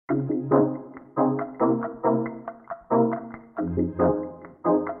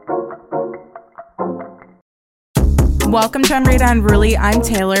Welcome to Unrated Unruly. I'm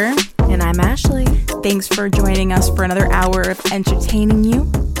Taylor. And I'm Ashley. Thanks for joining us for another hour of entertaining you.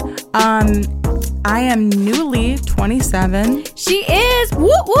 I am newly 27. She is.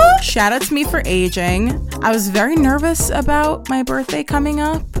 Woo woo. Shout out to me for aging. I was very nervous about my birthday coming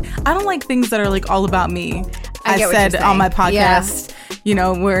up. I don't like things that are like all about me. I said on my podcast, you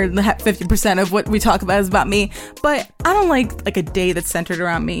know, where 50% of what we talk about is about me. But I don't like a day that's centered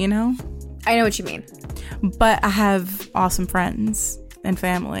around me, you know? I know what you mean. But I have awesome friends and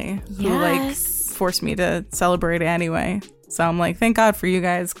family who force me to celebrate it anyway. So I'm like, thank God for you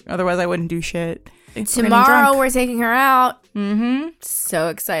guys. Otherwise, I wouldn't do shit. Tomorrow, we're taking her out. Mm-hmm. So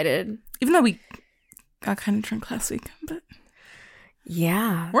excited. Even though we got kind of drunk last week. But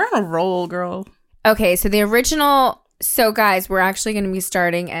yeah. We're on a roll, girl. Okay, so the original... So, guys, we're actually going to be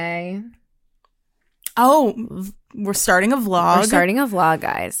starting we're starting a vlog. We're starting a vlog,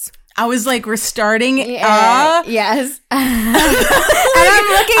 guys. I was like, we're starting yes. And I'm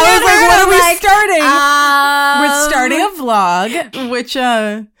looking I was like, what are we starting? We're starting a vlog, which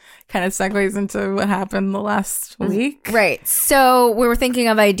kind of segues into what happened the last week. Right. So we were thinking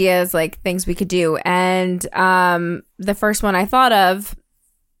of ideas, like things we could do. And the first one I thought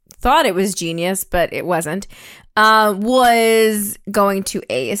it was genius, but it wasn't, was going to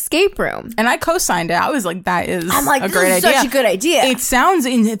a escape room. And I co-signed it. I was like, that is a great idea. Such a good idea. It sounds,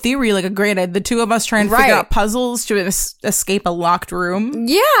 in theory, like a great idea. The two of us trying to figure out puzzles to escape a locked room.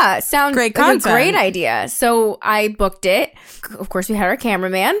 Yeah. Sounds great like concept. a great idea. So I booked it. Of course, we had our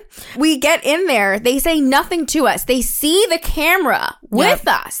cameraman. We get in there. They say nothing to us. They see the camera with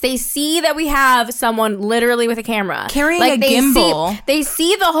us. They see that we have someone literally with a camera. Carrying a gimbal. They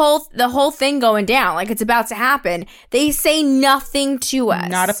see the whole thing going down. Like it's about to happen. They say nothing to us.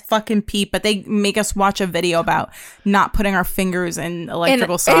 Not a fucking peep, but they make us watch a video about not putting our fingers in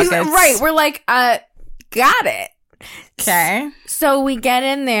electrical sockets. Right. We're like, got it. Okay. So we get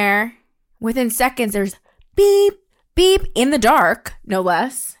in there. Within seconds, there's beep, beep in the dark, no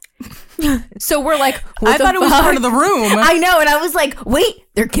less. So we're like, I thought it was part of the room. I know, and I was like, wait,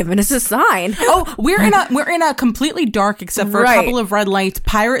 they're giving us a sign. Oh, we're in a completely dark, except for a couple of red lights,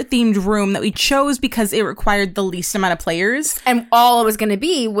 pirate themed room that we chose because it required the least amount of players. And all it was going to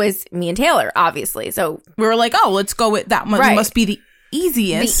be was me and Taylor, obviously. So we were like, oh, let's go with that one. It must be the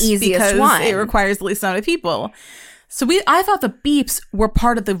easiest because one. It requires the least amount of people. So I thought the beeps were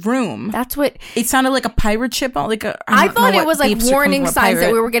part of the room. That's what it sounded like. A pirate ship, I thought it was like warning signs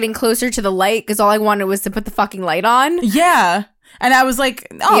that we were getting closer to the light because all I wanted was to put the fucking light on. Yeah, and I was like,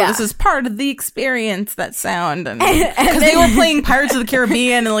 this is part of the experience. That sound, and because they were playing Pirates of the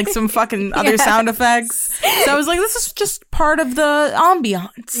Caribbean and like some fucking other sound effects. So I was like, this is just part of the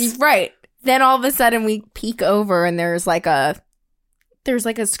ambiance, right? Then all of a sudden we peek over and there's like a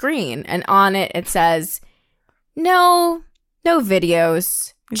screen, and on it says, No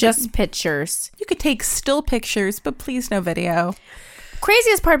videos, just pictures. You could take still pictures, but please no video.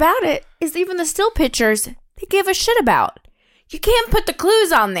 Craziest part about it is even the still pictures they give a shit about. You can't put the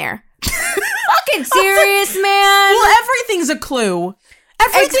clues on there. Fucking serious, man. Well, everything's a clue.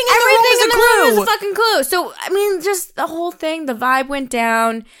 Everything in the room is a fucking clue. So, I mean, just the whole thing, the vibe went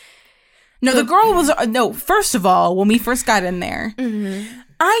down. No, the girl was... No, first of all, when we first got in there,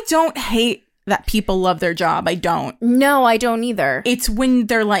 I don't hate that people love their job. I don't. No, I don't either. It's when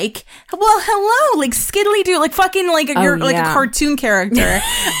they're like, well, hello, like skiddly do, like fucking like you're like a cartoon character.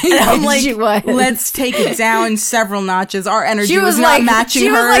 And I'm like, let's take it down several notches. Our energy was not matching hers.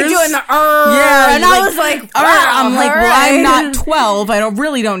 She was like doing the and I was like, I'm like, well, I'm not 12. I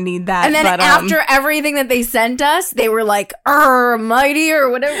don't need that. And then after everything that they sent us, they were like, mighty or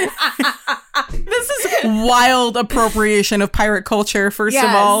whatever. This is wild appropriation of pirate culture, first of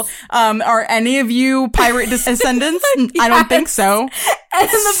all. Are any of you pirate descendants? I don't think so. And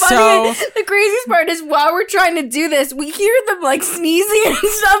the craziest part is while we're trying to do this, we hear them like sneezing and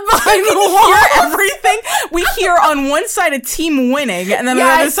stuff behind the wall. We hear everything. We hear on one side a team winning, and then on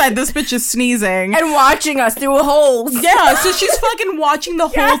the other side this bitch is sneezing. And watching us through a hole. Yeah, so she's fucking watching the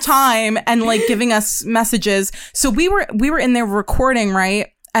whole time and like giving us messages. So we were in there recording, right?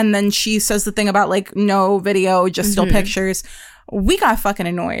 And then she says the thing about like no video, just still pictures. We got fucking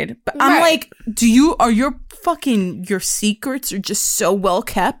annoyed. But I'm like, are your secrets are just so well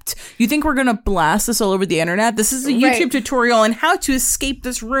kept? You think we're gonna blast this all over the internet? This is a YouTube tutorial on how to escape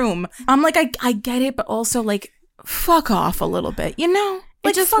this room. I'm like, I get it, but also like, fuck off a little bit, you know?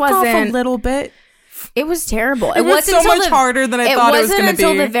 Like, it just fuck off a little bit. It was terrible. It was so much harder than I thought it was gonna be. It wasn't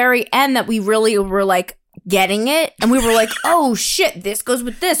until the very end that we really were like, getting it, and we were like, oh shit, this goes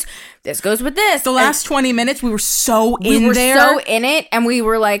with this goes with this. The last 20 minutes we were so in there. We were so in it, and we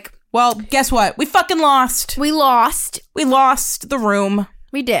were like, Well, guess what? We fucking lost. We lost. We lost the room.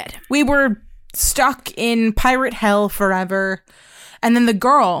 We did. We were stuck in pirate hell forever. And then the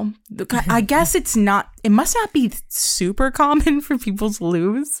girl, I guess it must not be super common for people to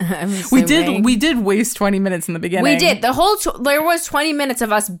lose. We did waste 20 minutes in the beginning. We did. The whole, there was 20 minutes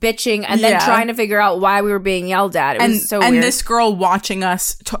of us bitching and then trying to figure out why we were being yelled at. It was so weird. And this girl watching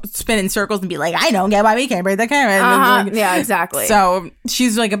us spin in circles and be like, I don't get why we can't break the camera. Yeah, exactly. So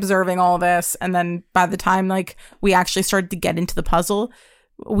she's like observing all this. And then by the time like we actually started to get into the puzzle,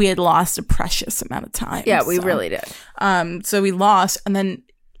 we had lost a precious amount of time. Yeah, we really did. So we lost, and then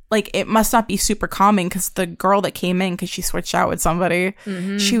like it must not be super calming because the girl that came in because she switched out with somebody,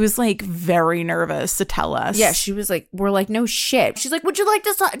 she was like very nervous to tell us. Yeah, she was like, we're like, no shit. She's like, would you like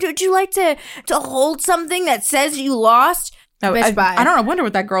to hold something that says you lost? No, Bitch, bye. I don't know. I wonder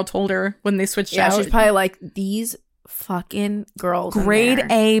what that girl told her when they switched out. Yeah, she's probably like, these fucking girls grade in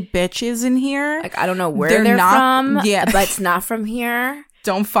there. A bitches in here. Like, I don't know where they're from. Yeah, but it's not from here.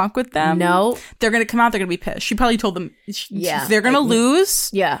 Don't fuck with them. No. They're going to come out. They're going to be pissed. She probably told them, they're going to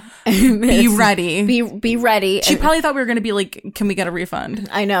lose. Yeah. Be ready. Be ready. She probably thought we were going to be like, can we get a refund?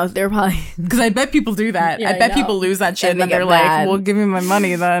 I know. They're probably. Because I bet people do that. Yeah, I bet people lose that shit. And then they're mad. like, well, give me my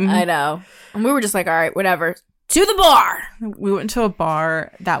money then. I know. And we were just like, all right, whatever. To the bar. We went to a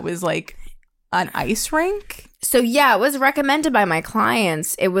bar that was like an ice rink. So yeah, it was recommended by my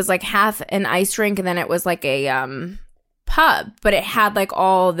clients. It was like half an ice rink and then it was like a pub, but it had like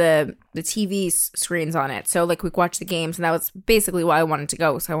all the TV screens on it. So like we could watch the games, and that was basically why I wanted to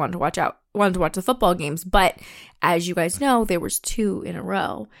go. So I wanted to watch the football games. But as you guys know, there was 2 in a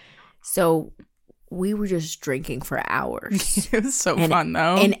row. So we were just drinking for hours. It was so fun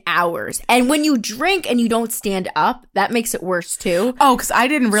though. And hours. And when you drink and you don't stand up, that makes it worse too. Oh, because I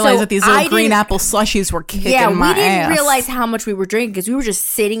didn't realize that these little green apple slushies were kicking my ass. Yeah, we didn't realize how much we were drinking because we were just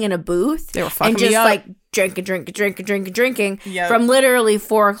sitting in a booth. They were fucking and just me up. like drinking Yep. from literally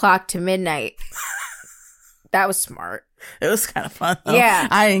 4 o'clock to midnight. That was smart. It was kind of fun though. Yeah.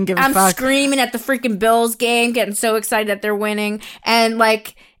 I didn't give a fuck. I'm screaming at the freaking Bills game, getting so excited that they're winning. And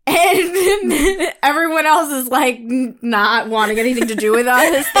like, and everyone else is like not wanting anything to do with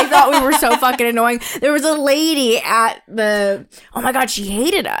us. They thought we were so fucking annoying. There was a lady at the, oh my God, she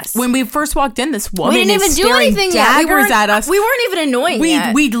hated us. When we first walked in, this woman we didn't even do anything yet. daggers at us. We weren't even annoying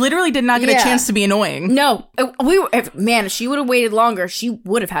yet. We literally did not get a chance to be annoying. No, if she would have waited longer, she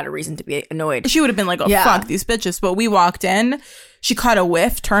would have had a reason to be annoyed. She would have been like, oh, fuck these bitches. But we walked in, she caught a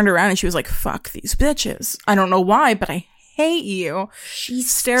whiff, turned around, and she was like, fuck these bitches. I don't know why, but I hate you. She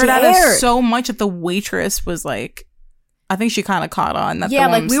stared at us so much that the waitress was like, I think she kind of caught on that. Yeah,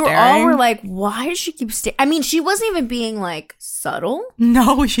 the like we were staring. all were like, why does she keep staring? I mean, she wasn't even being like subtle.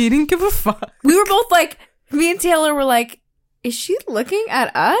 No, she didn't give a fuck. We were both like, me and Taylor were like, is she looking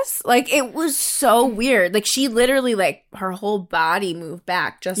at us? Like, it was so weird. Like, she literally, like, her whole body moved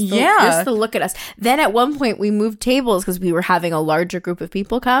back just to look at us. Then at one point, we moved tables because we were having a larger group of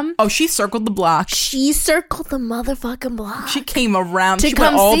people come. Oh, she circled the block. She circled the motherfucking block. She came around. She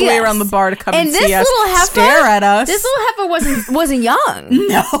went all the way around the bar to come and see us. Stare at us. This little heifer wasn't young.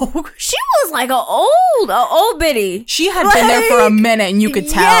 No. She was like a old biddy. She had been there for a minute and you could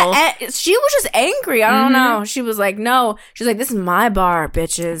tell. Yeah, and she was just angry. I don't know. She was like, no. She's like, this is my bar,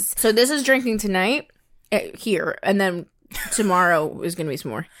 bitches. So this is drinking tonight here, and then tomorrow is going to be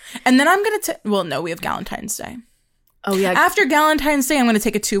some more. And then I'm going to well, no, we have Galentine's Day. Oh, yeah. After Galentine's Day, I'm going to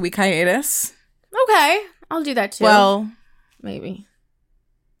take a 2-week hiatus. Okay. I'll do that too. Well, maybe.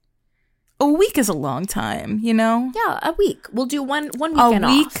 A week is a long time, you know? Yeah, a week. We'll do one weekend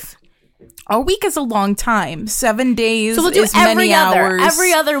off. A week is a long time. 7 days so we'll do is many hours.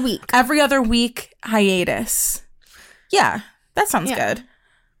 Every other week. Every other week hiatus. Yeah, that sounds good.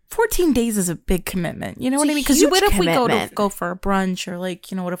 14 days is a big commitment. You know what I mean? Because what if we go for a brunch or like,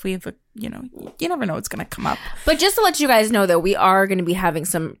 you know, what if we have a, you know, you never know what's going to come up. But just to let you guys know, though, we are going to be having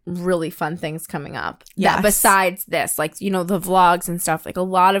some really fun things coming up. Yes. Besides this, like, you know, the vlogs and stuff, like a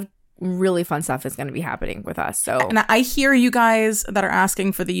lot of really fun stuff is going to be happening with us. So, and I hear you guys that are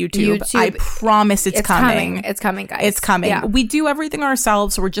asking for the YouTube. I promise it's coming. It's coming, guys. It's coming. Yeah. We do everything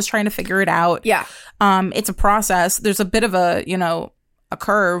ourselves, so we're just trying to figure it out. Yeah. It's a process. There's a bit of a, you know, a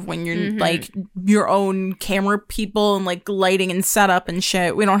curve when you're like your own camera people and like lighting and setup and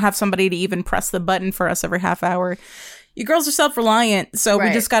shit. We don't have somebody to even press the button for us every half hour. You girls are self-reliant, so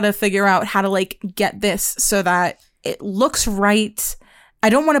we just got to figure out how to like get this so that it looks right. I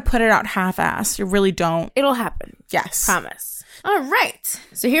don't want to put it out half-assed. I really don't. It'll happen. Yes. Promise. All right.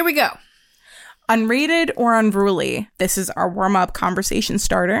 So here we go. Unrated or unruly? This is our warm-up conversation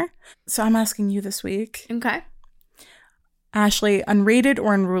starter. So I'm asking you this week. Okay. Ashley, unrated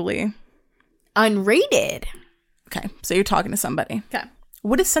or unruly? Unrated. Okay, so you're talking to somebody. Okay.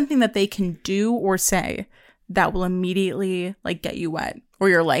 What is something that they can do or say that will immediately like get you wet? Or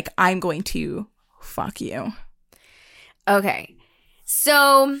you're like, I'm going to fuck you. Okay.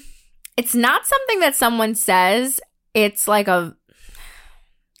 So it's not something that someone says. It's like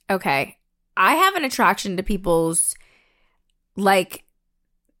okay. I have an attraction to people's, like,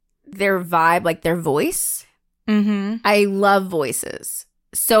 their vibe, like their voice. Mm-hmm. I love voices.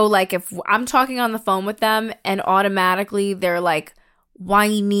 So, like, if I'm talking on the phone with them and automatically they're like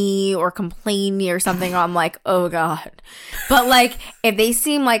whiny or complainy or something, I'm like, oh God. But, like, if they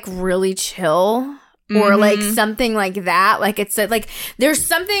seem like really chill or like something like that, like it's like there's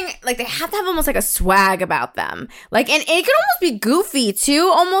something like they have to have almost like a swag about them. Like, and it can almost be goofy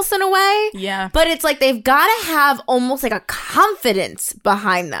too, almost in a way. Yeah. But it's like they've got to have almost like a confidence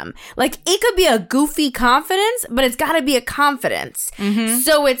behind them. Like, it could be a goofy confidence, but it's got to be a confidence. Mm-hmm.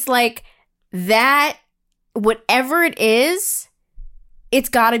 So it's like that, whatever it is, it's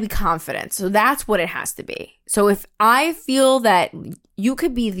got to be confidence. So that's what it has to be. So if I feel that you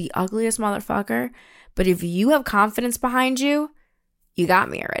could be the ugliest motherfucker, but if you have confidence behind you, you got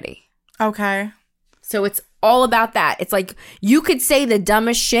me already. Okay. So it's all about that. It's like you could say the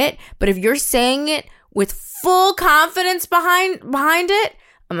dumbest shit, but if you're saying it with full confidence behind it,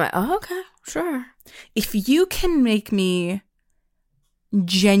 I'm like, oh, okay, sure. If you can make me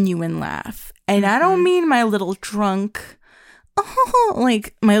genuine laugh, and I don't mean my little drunk,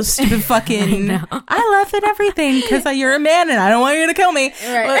 like my stupid fucking, I laugh at everything because you're a man and I don't want you to kill me.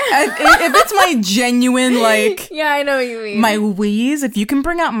 Right. If it's my genuine, like, yeah, I know what you mean. my wheeze, if you can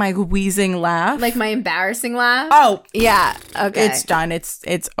bring out my wheezing laugh, like my embarrassing laugh. oh yeah, okay, it's done.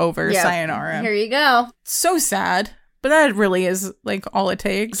 It's over. Yeah. Sayonara. Here you go. So sad, but that really is like all it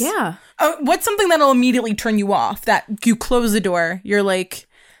takes. Yeah. What's something that'll immediately turn you off? That you close the door, you're like,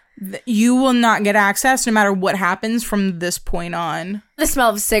 you will not get access no matter what happens from this point on. The smell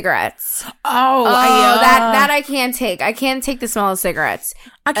of cigarettes. Oh, that I can't take. I can't take the smell of cigarettes.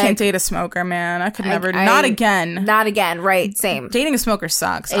 I can't date a smoker, man. I could never. Not again. Not again. Right. Same. Dating a smoker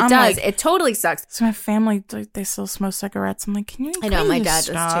sucks. It does. It totally sucks. So my family, they still smoke cigarettes. I'm like, can you? I know my dad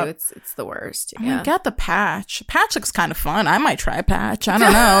stop? does too. It's the worst. I Yeah. mean, got the patch. Patch looks kind of fun. I might try a patch. I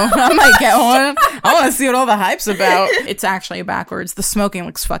don't know. I might get one. I want to see what all the hype's about. It's actually backwards. The smoking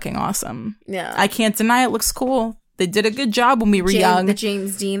looks fucking awesome. Yeah. I can't deny it looks cool. They did a good job when we were young. The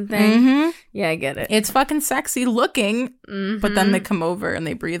James Dean thing. Mm-hmm. Yeah, I get it. It's fucking sexy looking, but then they come over and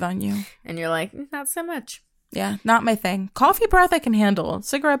they breathe on you. And you're like, not so much. Yeah, not my thing. Coffee breath I can handle.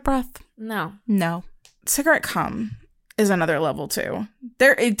 Cigarette breath? No. No. Cigarette cum is another level too.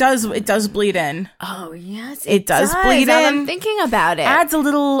 It does bleed in. Oh yes, it does bleed Now in. I'm thinking about it. Adds a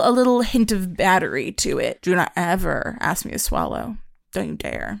little hint of battery to it. Do not ever ask me to swallow. Don't you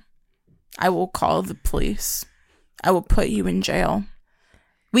dare. I will call the police. I will put you in jail.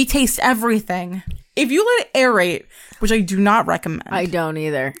 We taste everything. If you let it aerate, which I do not recommend. I don't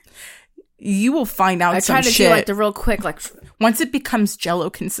either. You will find out some shit. I try to do like the real quick, like once it becomes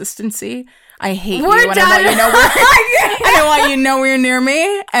Jell-O consistency, I hate We're you. And I don't want you nowhere near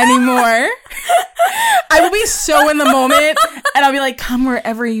me anymore. I will be so in the moment, and I'll be like, come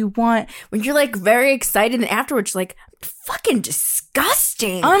wherever you want. When you're like very excited, and afterwards, you're like, fucking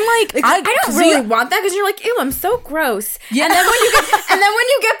disgusting. I'm like I don't really want that because you're like, ew, I'm so gross. Yeah. And then when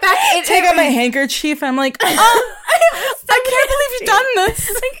you get back, take out my handkerchief, and I'm like, oh, I can't believe you've done this.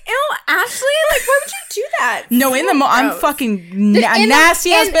 Like, ew, Ashley, like, why would you do that? No, in the I'm fucking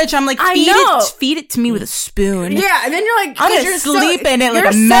nasty ass bitch. I'm like, feed it to me with a spoon. Yeah, and then you're like, I'm gonna sleep in it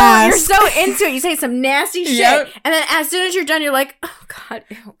like a mask. You're so into it. You say some nasty shit, and then as soon as you're done, you're like, oh god,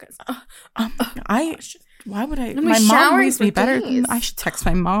 ew, why would I? My mom raised me better. I should text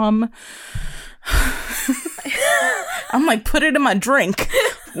my mom. I'm like, put it in my drink.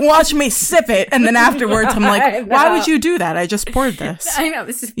 Watch me sip it. And then afterwards, I'm like, why would you do that? I just poured this. I know.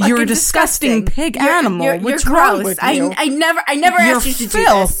 This is fucking You're a disgusting pig animal. What's wrong with you? I never asked you to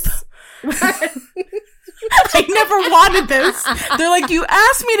filth. do this. I never wanted this. They're like, you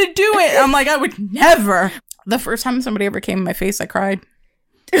asked me to do it. I'm like, I would never. The first time somebody ever came in my face, I cried.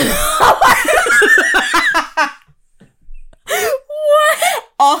 What?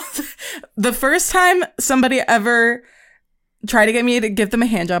 The first time somebody ever tried to get me to give them a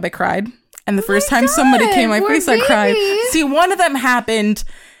hand job, I cried. And the first time somebody came in my face, I cried. See, one of them happened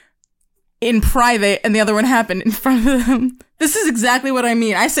in private and the other one happened in front of them. This is exactly what I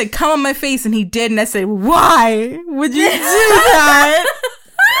mean. I said, come on my face, and he did. And I said, why would you do that?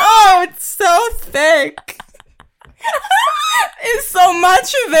 Oh, it's so thick. It's so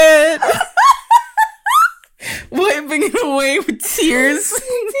much of it. Wait, wiping it away with tears. I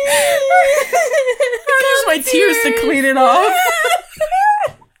use my tears to clean it off.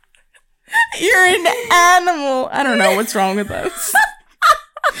 You're an animal. I don't know what's wrong with us.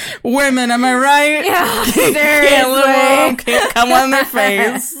 Women, am I right? Yeah, seriously. Can't come on their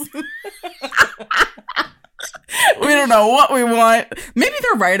face. We don't know what we want. Maybe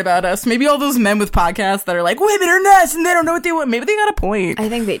they're right about us. Maybe all those men with podcasts that are like, women are nuts and they don't know what they want. Maybe they got a point. I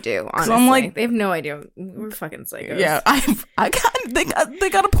think they do, honestly. I'm like, they have no idea. We're fucking psychos. Yeah, they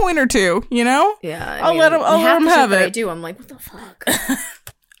got a point or two, you know? Yeah. I'll let them have it. I do. I'm like, what the fuck?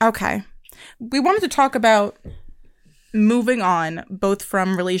 Okay. We wanted to talk about moving on, both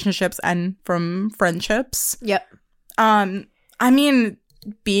from relationships and from friendships. Yep. I mean,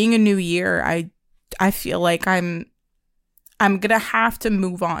 being a new year, I feel like I'm gonna have to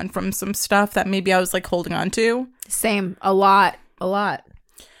move on from some stuff that maybe I was like holding on to. Same. A lot.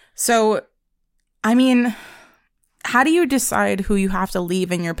 So, I mean, how do you decide who you have to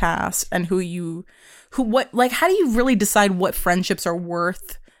leave in your past and how do you really decide what friendships are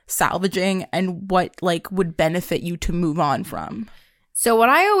worth salvaging and what like would benefit you to move on from? So what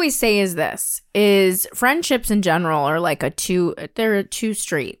I always say is friendships in general are like they're a two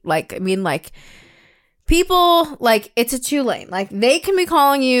street. Like, I mean, like, people, like, it's a 2-lane. Like, they can be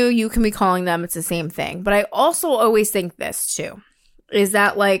calling you, you can be calling them. It's the same thing. But I also always think this, too, is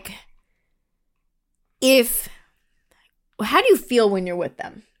that, like, how do you feel when you're with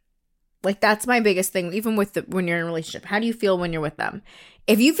them? Like, that's my biggest thing, even when you're in a relationship. How do you feel when you're with them?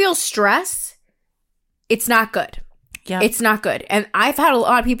 If you feel stress, it's not good. Yeah. It's not good. And I've had a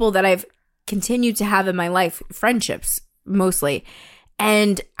lot of people that I've continued to have in my life, friendships, mostly,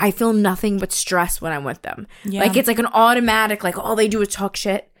 and I feel nothing but stress when I'm with them. Yeah. Like, it's like an automatic, like, all they do is talk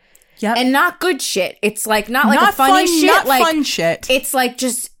shit. Yeah. And not good shit. It's like not like a funny shit. Not like fun shit. It's like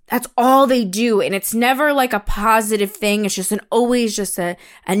just that's all they do. And it's never like a positive thing. It's just always just a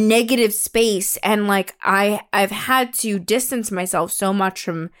negative space. And like I've had to distance myself so much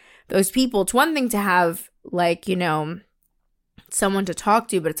from those people. It's one thing to have like, you know, someone to talk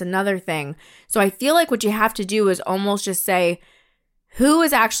to, but it's another thing. So I feel like what you have to do is almost just say, who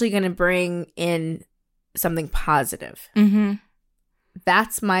is actually going to bring in something positive? Mm-hmm.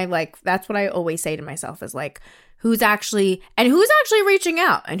 That's what I always say to myself is like, who's actually reaching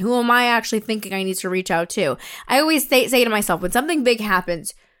out, and who am I actually thinking I need to reach out to? I always say to myself, when something big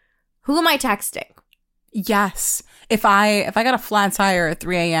happens, who am I texting? Yes. If I got a flat tire at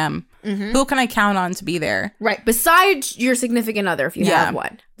 3 a.m., who can I count on to be there? Right. Besides your significant other, if you have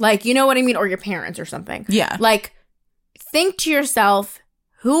one. Like, you know what I mean? Or your parents or something. Yeah. Like, think to yourself,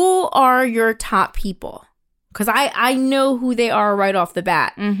 who are your top people? Because I know who they are right off the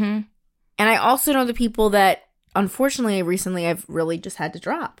bat. Mm-hmm. And I also know the people that, unfortunately, recently I've really just had to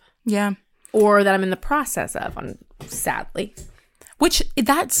drop. Yeah. Or that I'm in the process of, sadly. Which,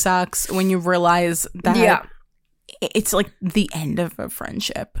 that sucks when you realize that it's like the end of a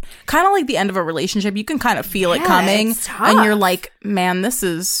friendship. Kind of like the end of a relationship. You can kind of feel it coming. And you're like, man,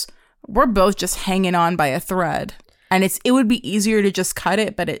 we're both just hanging on by a thread. And it would be easier to just cut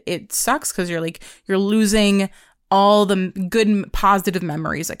it, but it sucks because you're losing all the good, positive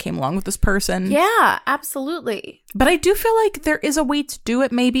memories that came along with this person. Yeah, absolutely. But I do feel like there is a way to do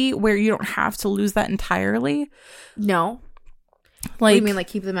it, maybe, where you don't have to lose that entirely. No. Like, you mean like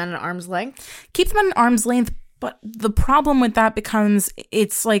keep them at an arm's length? Keep them at an arm's length, but the problem with that becomes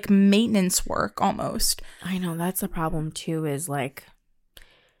it's like maintenance work almost. I know, that's the problem too, is like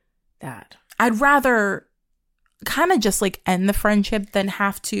that. I'd rather kind of just like end the friendship than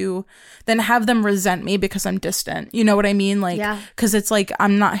have them resent me because I'm distant. You know what I mean? Like, because it's like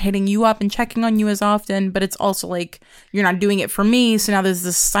I'm not hitting you up and checking on you as often, but it's also like you're not doing it for me. So now there's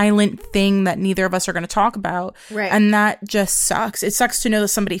this silent thing that neither of us are going to talk about. Right. And that just sucks. It sucks to know that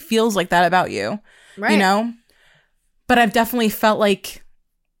somebody feels like that about you. Right. You know? But I've definitely felt like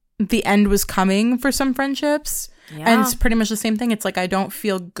the end was coming for some friendships. Yeah. And it's pretty much the same thing. It's like I don't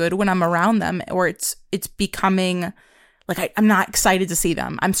feel good when I'm around them, or it's becoming like I'm not excited to see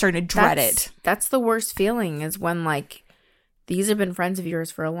them. I'm starting to dread it. That's the worst feeling, is when like these have been friends of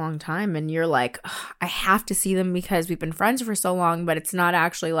yours for a long time and you're like, I have to see them because we've been friends for so long, but it's not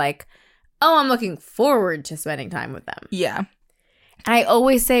actually like, oh, I'm looking forward to spending time with them. Yeah. And I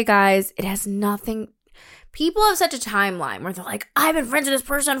always say, guys, it has nothing. People have such a timeline where they're like, I've been friends with this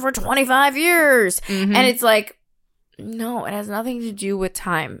person for 25 years. Mm-hmm. And it's like, no, it has nothing to do with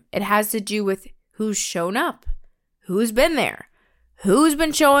time. It has to do with who's shown up, who's been there, who's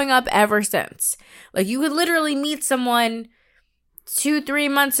been showing up ever since. Like, you could literally meet someone 2-3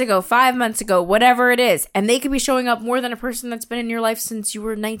 months ago, 5 months ago, whatever it is, and they could be showing up more than a person that's been in your life since you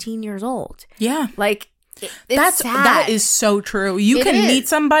were 19 years old. Yeah. Like, That is so true. You can meet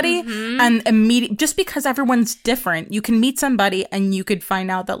somebody and just because everyone's different, you can meet somebody and you could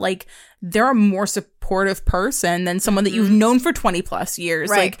find out that like they're a more supportive person than someone that you've known for 20 plus years.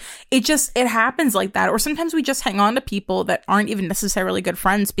 Right. Like it happens like that. Or sometimes we just hang on to people that aren't even necessarily good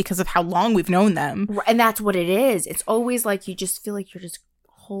friends because of how long we've known them. And that's what it is. It's always like you just feel like you're just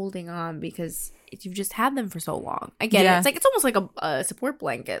holding on because you've just had them for so long. I get it. It's almost like a support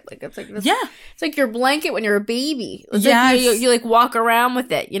blanket. Like it's like your blanket when you're a baby. It's like you like walk around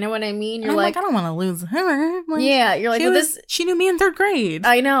with it. You know what I mean? You're like, I don't want to lose her. Like, you're like, she knew me in 3rd grade.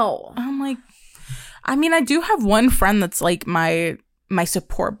 I know. I'm like, I mean, I do have one friend that's like my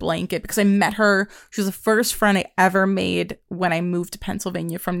support blanket because I met her. She was the first friend I ever made when I moved to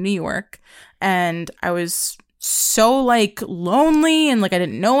Pennsylvania from New York, and I was so like lonely and like I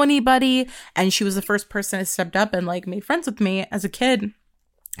didn't know anybody, and she was the first person that stepped up and like made friends with me as a kid,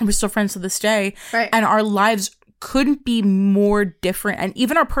 and we're still friends to this day. Right. And our lives couldn't be more different, and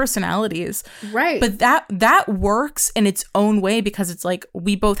even our personalities. Right. But that works in its own way because it's like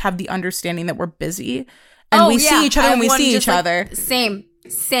we both have the understanding that we're busy and we see each other when we see each other. Same.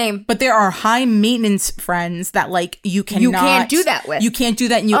 But there are high maintenance friends that like you can't do that with. You can't do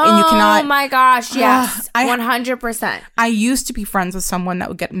that and you cannot. Oh my gosh, yes. 100%. I used to be friends with someone that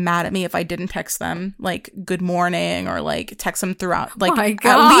would get mad at me if I didn't text them like good morning or like text them throughout like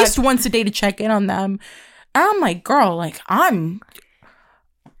at least once a day to check in on them. And I'm like, girl, like I don't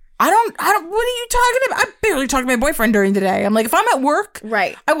what are you talking about? I barely talk to my boyfriend during the day. I'm like, if I'm at work,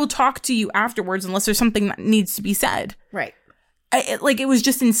 right, I will talk to you afterwards unless there's something that needs to be said. Right. It was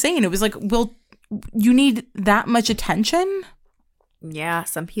just insane. It was like, well, you need that much attention? Yeah,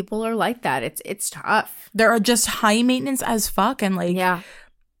 some people are like that. It's tough. They're just high maintenance as fuck, and like,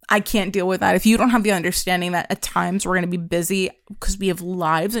 I can't deal with that. If you don't have the understanding that at times we're going to be busy because we have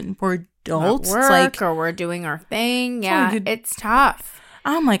lives and we're adults, work, it's like, or we're doing our thing. Yeah, it's tough.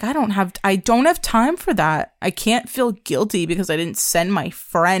 I'm like, I don't have time for that. I can't feel guilty because I didn't send my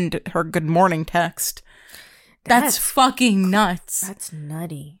friend her good morning text. That's fucking nuts. That's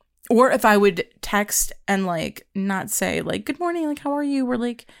nutty. Or if I would text and like not say like good morning, like how are you? Or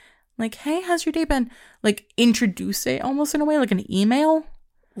like hey, how's your day been? Like introduce it almost in a way like an email.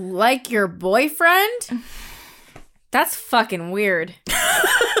 Like your boyfriend? That's fucking weird.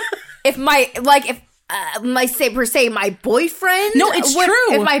 If my boyfriend. No, it's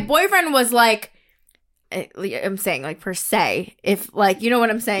true. If my boyfriend was like, I'm saying like per se, if like, you know what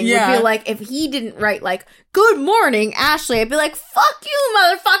I'm saying? Yeah. Would be like, if he didn't write like, good morning, Ashley, I'd be like, fuck you,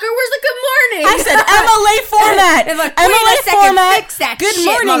 motherfucker, where's the good morning? I said MLA format. It's like, MLA format. Fix that good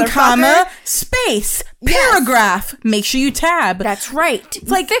shit, morning, comma, space, paragraph. Make sure you tab. That's right. It's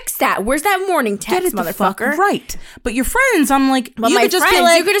like, fix that. Where's that morning text, motherfucker? Right. But your friends, I'm like, you could just be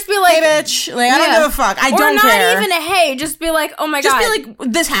like, hey, bitch. Like, I don't give a fuck. I don't care. Or not even a hey. Just be like, oh my God. Just be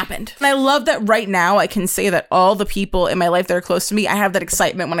like, this happened. And I love that right now I can say that all the people in my life that are close to me, I have that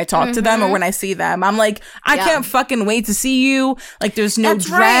excitement when I talk to them or when I see them. I'm like, I can't fucking wait to see you. Like, there's no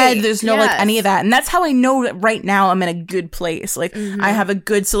dread. There's no like any of that. And that's how I know that right now I'm in a good place. Like, I have a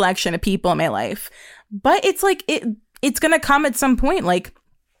good selection of people in my life. But it's like, it's going to come at some point. Like,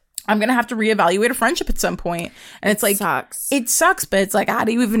 I'm going to have to reevaluate a friendship at some point. And it's like, it sucks, but it's like, how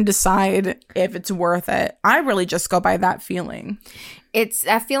do you even decide if it's worth it? I really just go by that feeling. It's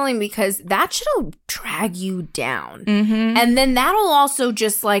that feeling because that shit'll drag you down. And then that'll also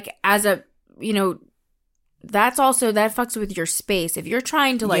just like, as a, you know, that fucks with your space. If you're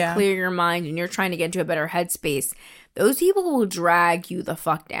trying to like clear your mind and you're trying to get into a better headspace, those people will drag you the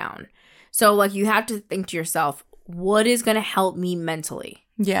fuck down. So like, you have to think to yourself, what is going to help me mentally?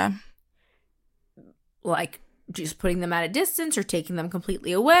 Yeah. Like just putting them at a distance or taking them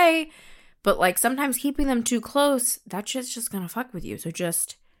completely away. But like sometimes keeping them too close, that shit's just going to fuck with you. So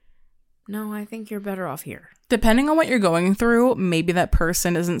just, no, I think you're better off here. Depending on what you're going through, maybe that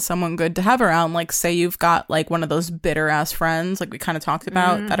person isn't someone good to have around. Like say you've got like one of those bitter ass friends like we kind of talked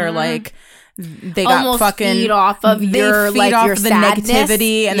about that are like, they got almost fucking feed off of your like your the sadness.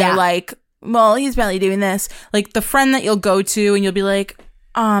 negativity and they're like, well, he's probably doing this. Like the friend that you'll go to and you'll be like,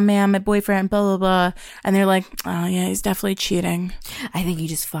 oh man, my boyfriend, blah, blah, blah. And they're like, oh yeah, he's definitely cheating. I think you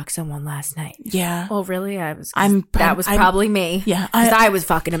just fucked someone last night. Yeah. Oh really? That was probably me. Yeah. Because I was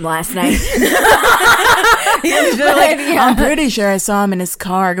fucking him last night. I'm pretty sure I saw him in his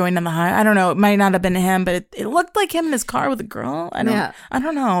car going down the highway. I don't know. It might not have been him, but it looked like him in his car with a girl. I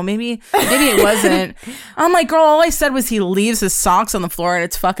don't know. Maybe it wasn't. I'm like, girl, all I said was he leaves his socks on the floor and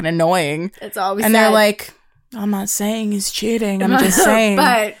it's fucking annoying. It's always and they're like, I'm not saying he's cheating. I'm just saying,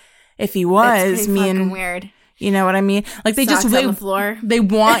 but if he was, it's fucking weird. You know what I mean? Like they Socks just on the floor. They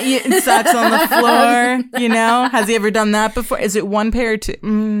want you in socks on the floor. You know? Has he ever done that before? Is it one pair or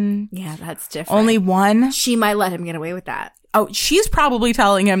two? Yeah, that's different. Only one? She might let him get away with that. Oh, she's probably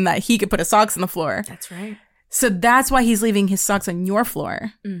telling him that he could put his socks on the floor. That's right. So that's why he's leaving his socks on your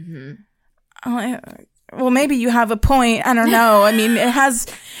floor. Well, maybe you have a point. I don't know. I mean, it has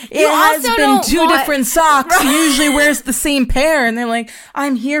been two different socks. Right. He usually wears the same pair, and they're like,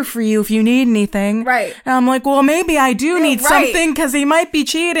 "I'm here for you if you need anything." Right. And I'm like, "Well, maybe I do need something because he might be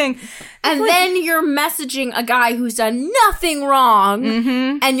cheating." And then you're messaging a guy who's done nothing wrong,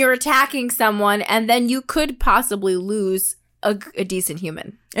 and you're attacking someone, and then you could possibly lose a decent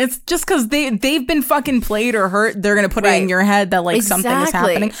human. It's just because they've been fucking played or hurt. They're gonna put it in your head that like something is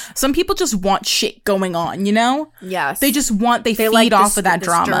happening. Some people just want shit going on, you know? Yes. They just want they feed like off of that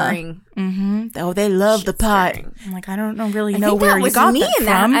drama. Oh, they love the pot. I'm like, I don't really know where you got that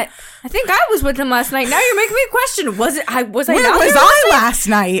from. I think I was with him last night. Now you're making me question. Was I? Where was I last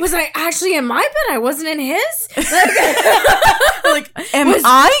night? Was I actually in my bed? I wasn't in his. Like, am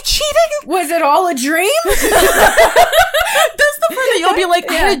I cheating? Was it all a dream? That's the part that you'll be like,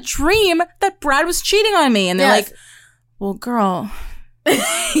 I had a dream that Brad was cheating on me, and they're like, well, girl.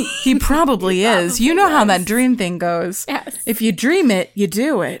 He probably is. You know how that dream thing goes. Yes. If you dream it, you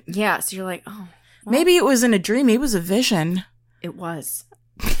do it. Yeah, so you're like, oh. Well, maybe it wasn't a dream. It was a vision. It was.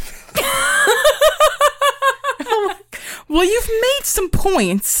 Well, you've made some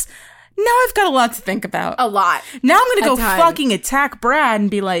points. Now I've got a lot to think about. A lot. Now I'm going to go fucking attack Brad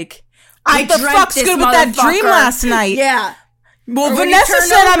and be like, what the fuck's good with that dream last night? Yeah. Well, Vanessa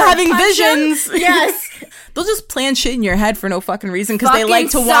said I'm having visions. Yes. They'll just plan shit in your head for no fucking reason because they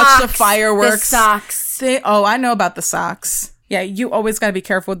like to watch the fireworks. The socks. I know about the socks. Yeah, you always got to be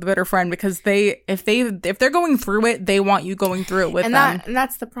careful with the bitter friend because if they're going through it, they want you going through it with them. And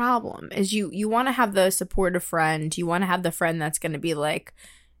that's the problem is you want to have the supportive friend. You want to have the friend that's going to be like,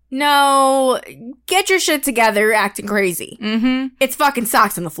 no, get your shit together. You're acting crazy. It's fucking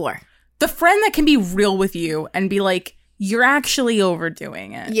socks on the floor. The friend that can be real with you and be like, you're actually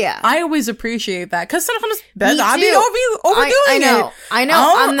overdoing it. Yeah. I always appreciate that. Because sometimes I'd be overdoing it. I know.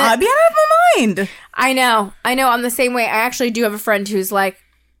 I'd be out of my mind. I know. I'm the same way. I actually do have a friend who's like,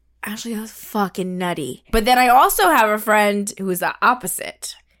 actually, that was fucking nutty. But then I also have a friend who's the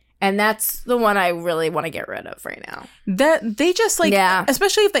opposite. And that's the one I really want to get rid of right now. That they just like,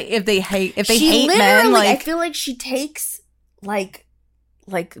 especially if they hate men. Like, I feel like she takes like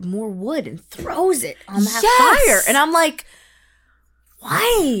more wood and throws it on that fire. And I'm like,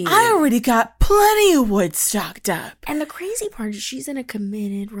 why? I already got plenty of wood stocked up. And the crazy part is she's in a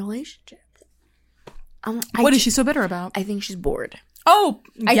committed relationship. What is she so bitter about? I think she's bored. Oh,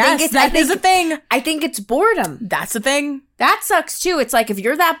 that is a thing. I think it's boredom. That's a thing. That sucks too. It's like if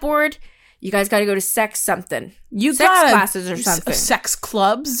you're that bored, you guys got to go to sex classes or something. Sex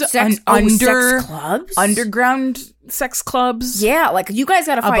clubs. Sex clubs? Underground sex clubs. Yeah, like you guys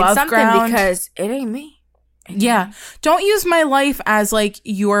got to find something because it ain't me. Yeah. Don't use my life as like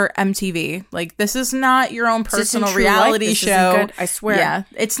your MTV. Like this is not your own personal reality show. I swear. Yeah.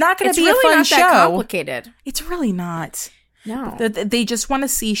 It's not going to be really a fun not show. That complicated. It's really not. No. They just want to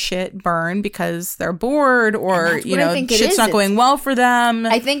see shit burn because they're bored or, shit's not going well for them.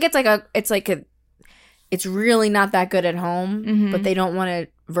 I think it's really not that good at home, but they don't want to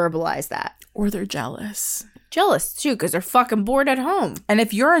verbalize that. Or they're jealous. Jealous, too, because they're fucking bored at home. And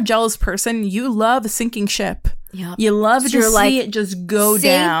if you're a jealous person, you love a sinking ship. Yep. You love to see it just go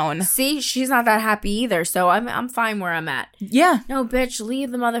down. See, she's not that happy either, so I'm fine where I'm at. Yeah. No, bitch,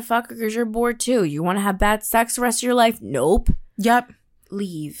 leave the motherfucker because you're bored too. You want to have bad sex the rest of your life? Nope. Yep.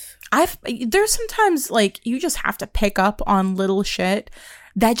 Leave. There's sometimes like you just have to pick up on little shit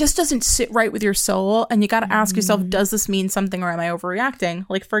that just doesn't sit right with your soul, and you got to ask yourself, does this mean something or am I overreacting?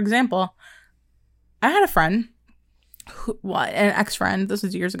 Like, for example, I had a friend, an ex-friend, this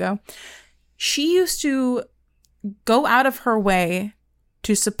was years ago. She used to go out of her way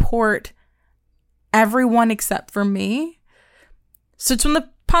to support everyone except for me. So it's when the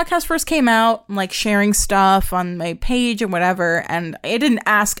podcast first came out, I'm like sharing stuff on my page and whatever, and I didn't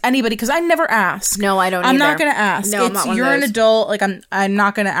ask anybody because I never ask. No, I don't. I'm not gonna ask. No, I'm not one you're of an those. adult. Like I'm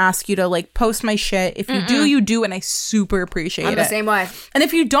not gonna ask you to like post my shit. If you do, you do, and I super appreciate it. I'm the same way. And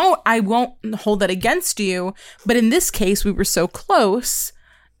if you don't, I won't hold that against you. But in this case, we were so close,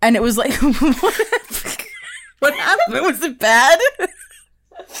 and it was like, what happened? Was it bad?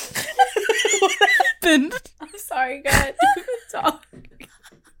 What happened? I'm sorry, go ahead. Talk.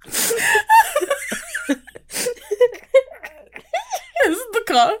 Is it the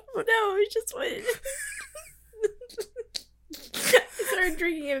car? No, it's just what. I started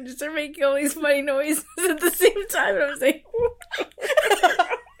drinking and just started making all these funny noises at the same time. And I was like,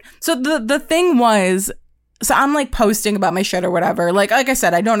 So the thing was, so I'm like posting about my shit or whatever. Like I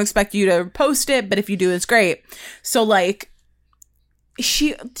said, I don't expect you to post it, but if you do, it's great. So like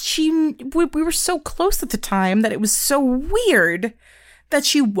we were so close at the time that it was so weird that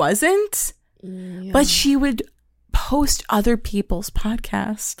she wasn't, but she would post other people's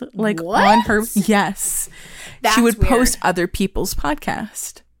podcast like What? on her. Yes. That's she would weird. post other people's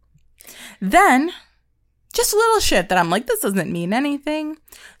podcast. Then just a little shit that I'm like, this doesn't mean anything.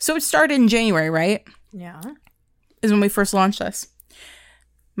 So it started in January, right? yeah, Is when we first launched this.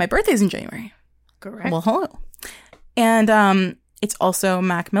 My birthday's in January. correct. Well, hello. And it's also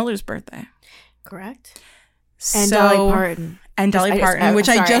Mac Miller's birthday. Correct. So, And Dolly Parton. And Dolly Parton, I'm which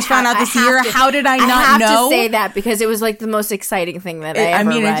sorry, I just found out this year. to- How did I not have know? to say that because it was like the most exciting thing that I ever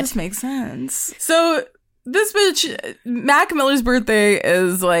read. It just makes sense. So this bitch, Mac Miller's birthday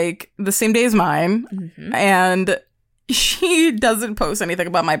is like the same day as mine. Mhm. And she doesn't post anything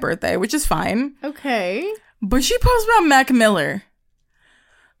about my birthday, which is fine. Okay. But she posts about Mac Miller.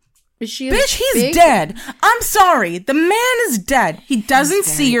 Is she a Bitch, he's big- dead. I'm sorry. The man is dead. He doesn't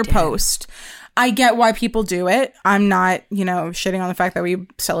very see your dead. post. I get why people do it. I'm not, shitting on the fact that we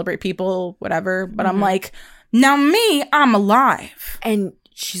celebrate people, whatever. But I'm like, now me, I'm alive. And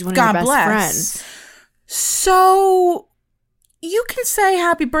she's one of God your best bless. friends. So you can say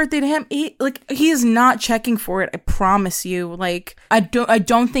happy birthday to him. He is not checking for it. I promise you. Like, I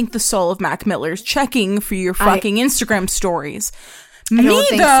don't think the soul of Mac Miller is checking for your fucking Instagram stories. I don't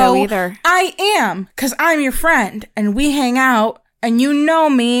think so either. I am, because I'm your friend and we hang out and you know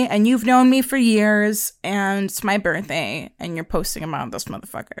me and you've known me for years and it's my birthday and you're posting about this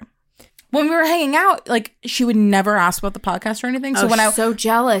motherfucker. When we were hanging out, like, she would never ask about the podcast or anything. So She's so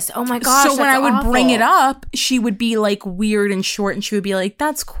jealous. Oh my gosh. so when I that's would bring awful. it up, she would be like weird and short and she would be like,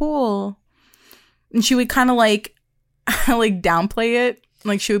 that's cool. And she would kind of like downplay it.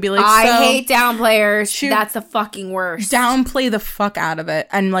 Like, she would be like, I so hate downplayers. That's the fucking worst. downplay the fuck out of it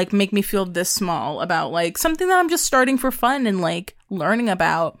and like make me feel this small about like something that I'm just starting for fun and like learning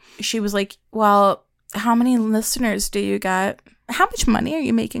about. She was like, well, how many listeners do you get? How much money are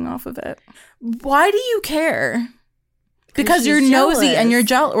you making off of it? Why do you care? Because you're she's nosy jealous. and you're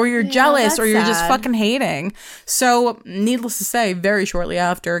jealous that's or you're just sad. fucking hating. So needless to say, very shortly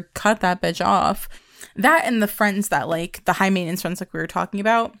after, cut that bitch off. That and the friends that like the high maintenance friends like we were talking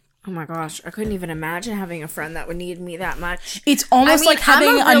about. Oh my gosh. I couldn't even imagine having a friend that would need me that much. It's almost I mean, like having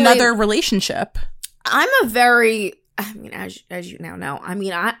I'm a really- another relationship. I'm a very, I mean, as you now know, I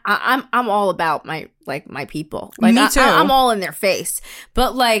mean, I'm all about my people. Like, Me too. I'm all in their face.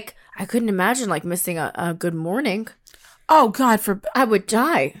 But like, I couldn't imagine like missing a good morning. Oh God, I would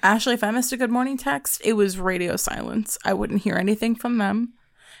die. Ashley, if I missed a good morning text, it was radio silence. I wouldn't hear anything from them.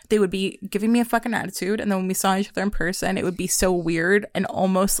 They would be giving me a fucking attitude. And then when we saw each other in person, it would be so weird and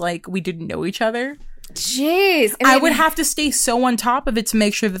almost like we didn't know each other. Jeez. I would have to stay so on top of it to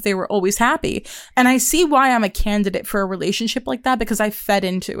make sure that they were always happy. And I see why I'm a candidate for a relationship like that because I fed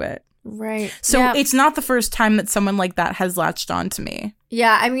into it. Right. So yeah. it's not the first time that someone like that has latched on to me.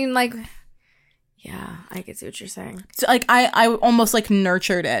 Yeah, I mean, like, yeah, I can see what you're saying. So, like, I almost like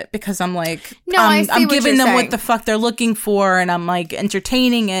nurtured it because I'm like, No, I see I'm what giving you're them saying. what the fuck they're looking for, and I'm like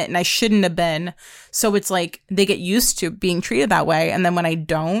entertaining it, and I shouldn't have been. So it's like they get used to being treated that way, and then when I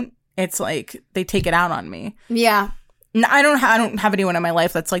don't, it's like they take it out on me. Yeah. I don't have anyone in my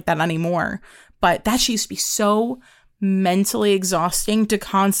life that's like that anymore, but that used to be so mentally exhausting to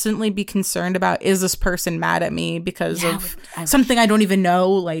constantly be concerned about, is this person mad at me because of something I don't even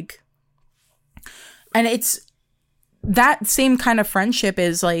know, like. And it's that same kind of friendship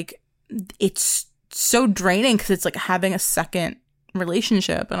is like, it's so draining because it's like having a second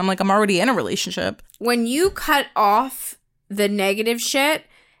relationship. And I'm like, I'm already in a relationship. When you cut off the negative shit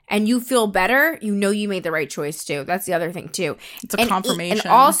and you feel better, you know you made the right choice too. That's the other thing too. It's a confirmation. And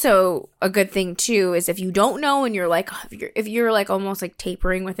also a good thing too is if you don't know and you're like, if you're like almost like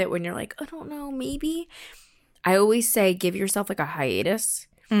tapering with it when you're like, I don't know, maybe. I always say give yourself like a hiatus.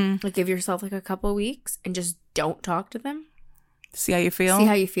 Like give yourself like a couple weeks and just don't talk to them. See how you feel? See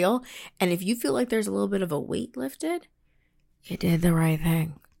how you feel. And if you feel like there's a little bit of a weight lifted, you did the right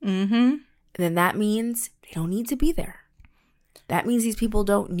thing. Mm-hmm. Then that means they don't need to be there. That means these people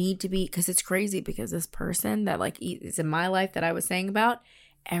don't need to be, because it's crazy because this person that like is in my life that I was saying about,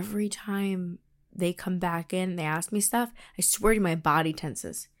 every time they come back in and they ask me stuff, I swear to you, my body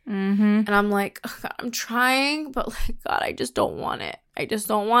tenses. Mm-hmm. And I'm like, oh, God, I'm trying, but like, God, I just don't want it. I just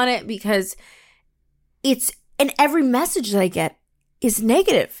don't want it because it's, and every message that I get is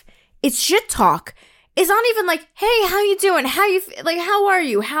negative. It's shit talk. It's not even like, hey, how you doing? How are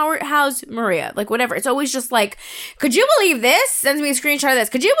you? How's Maria? Like, whatever. It's always just like, could you believe this? Sends me a screenshot of this.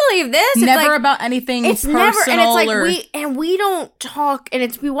 Could you believe this? It's never like, about anything it's personal. Never, and it's like we don't talk. And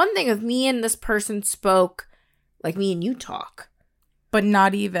it's be one thing if me and this person spoke like me and you talk. But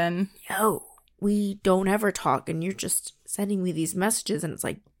not even. No, we don't ever talk. And you're just sending me these messages. And it's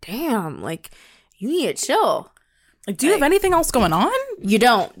like, damn, like, you need to chill. Like, do you have anything else going on? You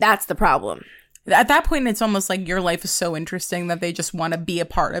don't. That's the problem. At that point, it's almost like your life is so interesting that they just want to be a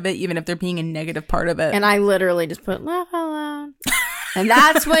part of it, even if they're being a negative part of it. And I literally just put laugh out loud. And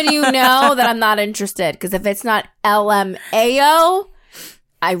that's when you know that I'm not interested. Because if it's not LMAO,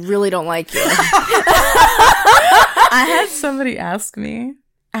 I really don't like you. I had somebody ask me,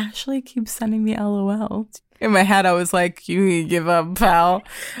 Ashley keeps sending me LOL. In my head, I was like, you need to give up, pal.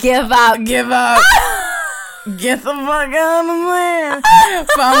 Give up. Give up. Get the fuck out of there.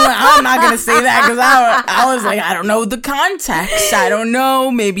 But I'm not going to say that because I was like, I don't know the context. I don't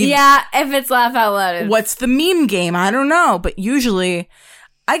know. Maybe. Yeah, if it's laugh out loud. What's the meme game? I don't know. But usually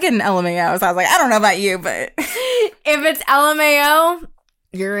I get an LMAO. So I was like, I don't know about you, but. If it's LMAO,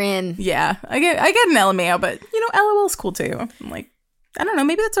 you're in. Yeah, I get an LMAO, but LOL is cool too. I'm like, I don't know,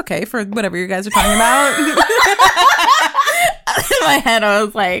 maybe that's okay for whatever you guys are talking about. In my head, I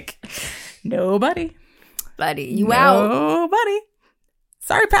was like, nobody. Buddy, you out. Nobody.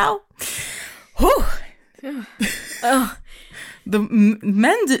 Sorry, pal. Whew. The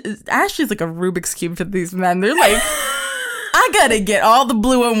men, Ashley's like a Rubik's Cube for these men. They're like, I gotta get all the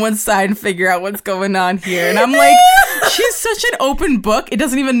blue on one side and figure out what's going on here. And I'm like, she's such an open book. It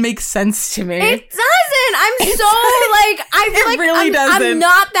doesn't even make sense to me. It doesn't. I'm so like, I feel like really I'm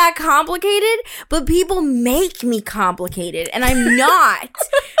not that complicated, but people make me complicated, and I'm not.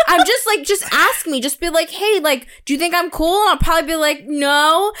 I'm just like, just ask me. Just be like, hey, like, do you think I'm cool? And I'll probably be like,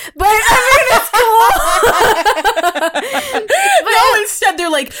 no, but I mean, it's cool. No, instead they're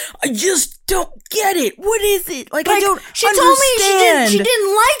like, I just don't get it. What is it? Like I don't she understand. told me she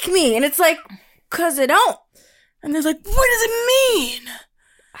didn't like me, and it's like, cause I don't. And they're like, what does it mean?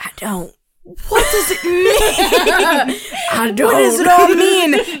 I don't. What does it mean? I don't. What does it all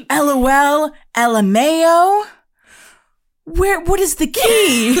mean? LOL? LMAO? What is the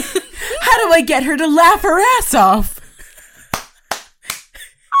key? How do I get her to laugh her ass off?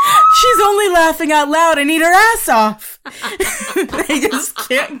 She's only laughing out loud. I need her ass off. They just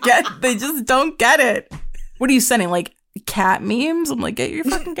they just don't get it. What are you sending? Like cat memes? I'm like, get your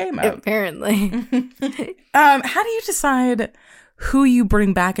fucking game out. Apparently. How do you decide who you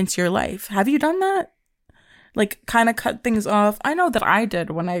bring back into your life? Have you done that? Like kind of cut things off? I know that I did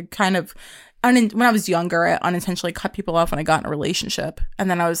when I kind of, when I was younger, I unintentionally cut people off when I got in a relationship.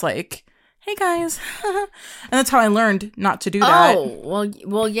 And then I was like, hey guys. And that's how I learned not to do that. Oh,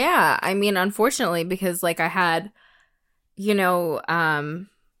 well, yeah. I mean, unfortunately, because like I had,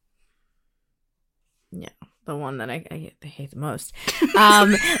 the one that I hate the most,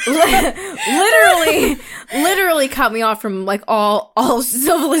 literally cut me off from like all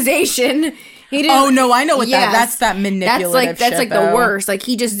civilization. He didn't. Oh no, I know what that's that manipulative. That's like the worst. Like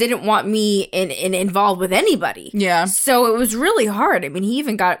he just didn't want me involved with anybody. Yeah. So it was really hard. I mean, he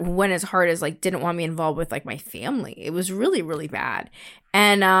even went as hard as like didn't want me involved with like my family. It was really, really bad.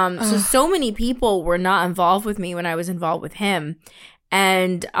 And so many people were not involved with me when I was involved with him.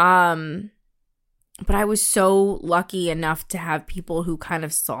 And but I was so lucky enough to have people who kind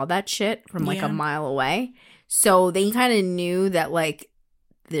of saw that shit from like a mile away. So they kind of knew that like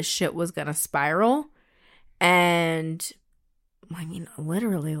this shit was gonna spiral. And I mean,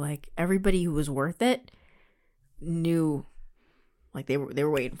 literally, like everybody who was worth it knew, like they were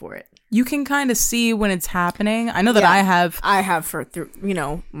waiting for it. You can kind of see when it's happening. I know that I have through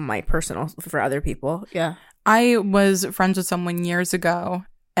my personal, for other people. Yeah. I was friends with someone years ago,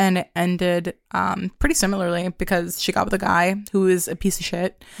 and it ended pretty similarly because she got with a guy who is a piece of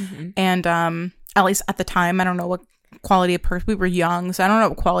shit. Mm-hmm. And at least at the time, I don't know what quality of person, we were young, so I don't know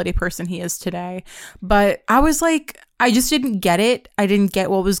what quality of person he is today. But I was like, I just didn't get it. I didn't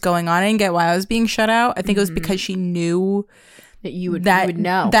get what was going on. I didn't get why I was being shut out. I think it was because she knew that you would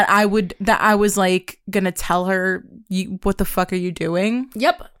know that I was like gonna tell her, what the fuck are you doing?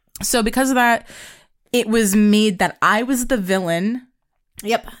 Yep. So because of that, it was made that I was the villain.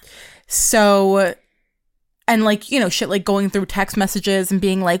 Yep. So, and like, shit like going through text messages and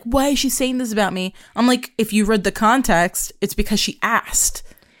being like, why is she saying this about me? I'm like, if you read the context, it's because she asked.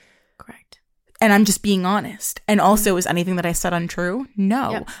 Correct. And I'm just being honest. And also, is anything that I said untrue?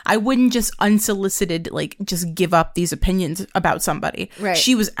 No. Yep. I wouldn't just unsolicited, like, just give up these opinions about somebody. Right.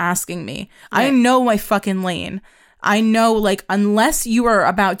 She was asking me. Right. I know my fucking lane. I know, like, unless you are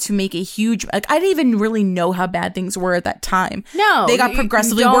about to make a huge, like, I didn't even really know how bad things were at that time. No. They got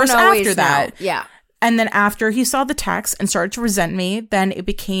progressively worse after that. Yeah. And then after he saw the text and started to resent me, then it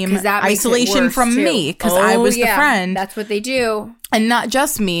became that makes isolation it from too. me because I was the friend. That's what they do. And not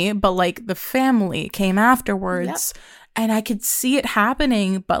just me, but like the family came afterwards. Yep. And I could see it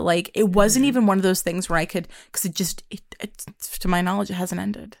happening, but like it wasn't even one of those things where I could, because it to my knowledge, it hasn't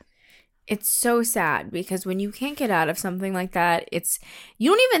ended. It's so sad because when you can't get out of something like that,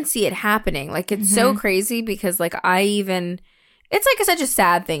 you don't even see it happening. Like, it's so crazy because like it's like such a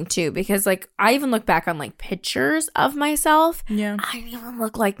sad thing too, because like I even look back on like pictures of myself. Yeah. I don't even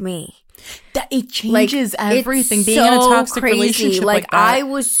look like me. That it changes like, everything. Being in a toxic relationship like that.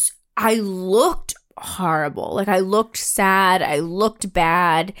 I looked horrible. Like, I looked sad. I looked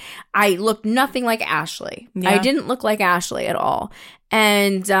bad. I looked nothing like Ashley. Yeah. I didn't look like Ashley at all.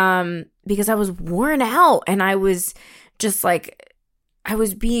 And because I was worn out and I was just like, I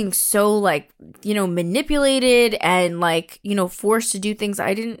was being so like, you know, manipulated and like, you know, forced to do things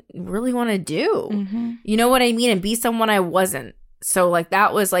I didn't really want to do. Mm-hmm. You know what I mean? And be someone I wasn't. So like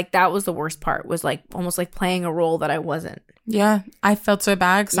that was the worst part, was like almost like playing a role that I wasn't. Yeah, I felt so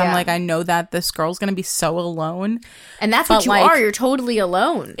bad because I'm like, I know that this girl's going to be so alone. And that's what you are. You're totally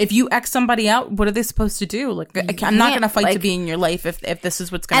alone. If you X somebody out, what are they supposed to do? Like, I'm not going to fight to be in your life if this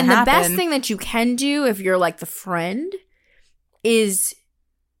is what's going to happen. And the best thing that you can do if you're like the friend is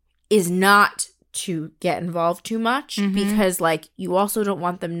not to get involved too much, because like you also don't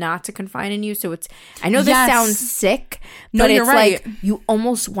want them not to confide in you. So I know this sounds sick, but it's right. Like you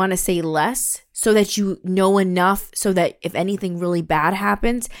almost want to say less so that you know enough so that if anything really bad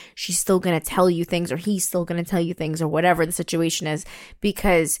happens, she's still going to tell you things, or he's still going to tell you things, or whatever the situation is,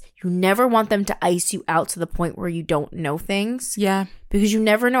 because you never want them to ice you out to the point where you don't know things. Yeah. Because you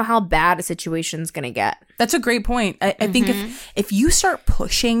never know how bad a situation's going to get. That's a great point. I think if you start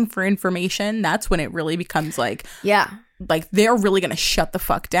pushing for information, that's when it really becomes like, like they're really going to shut the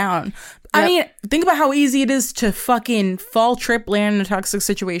fuck down. Yep. I mean, think about how easy it is to fucking fall, trip, land in a toxic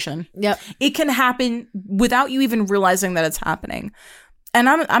situation. Yep. It can happen without you even realizing that it's happening. And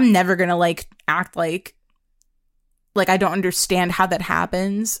I'm never going to like act like I don't understand how that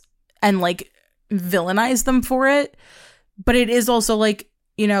happens and like villainize them for it. But it is also like,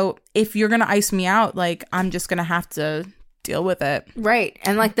 you know, if you're going to ice me out, like I'm just going to have to deal with it. Right.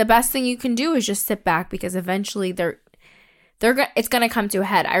 And like the best thing you can do is just sit back, because eventually it's going to come to a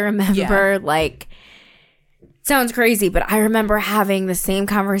head. I remember like, sounds crazy, but I remember having the same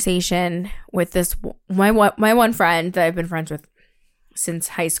conversation with my one friend that I've been friends with since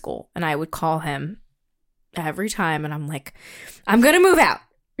high school. And I would call him every time and I'm like, I'm going to move out.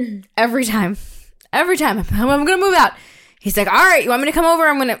 Every time I'm going to move out. He's like, all right, you want me to come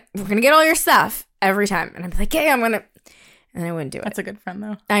over? We're going to get all your stuff every time. And I'm like, yeah, I'm going to. And I wouldn't do it. That's a good friend,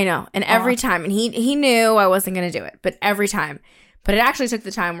 though. I know. And every time. And he knew I wasn't going to do it. But every time. But it actually took the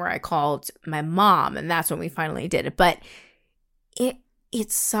time where I called my mom. And that's when we finally did it. But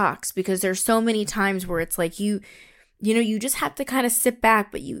it sucks, because there's so many times where it's like you know, you just have to kind of sit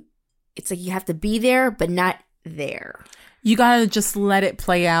back. But it's like you have to be there, but not there. You got to just let it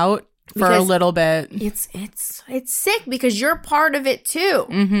play out. For a little bit. It's sick, because you're part of it too.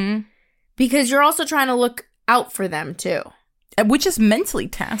 Mm-hmm. Because you're also trying to look out for them too. Which is mentally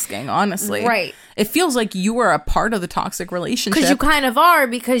tasking, honestly. Right. It feels like you are a part of the toxic relationship. Because you kind of are,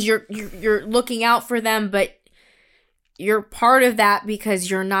 because you're looking out for them, but you're part of that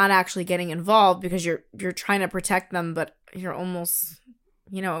because you're not actually getting involved, because you're trying to protect them, but you're almost,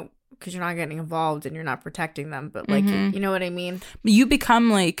 you know, because you're not getting involved and you're not protecting them. But like, you know what I mean? You become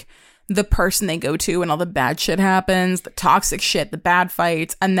like the person they go to when all the bad shit happens, the toxic shit, the bad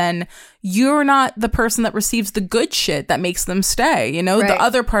fights, and then you're not the person that receives the good shit that makes them stay, you know? Right. The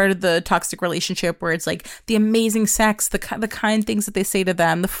other part of the toxic relationship where it's like the amazing sex, the kind things that they say to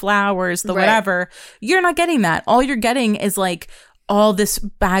them, the flowers, the whatever, you're not getting that. All you're getting is like all this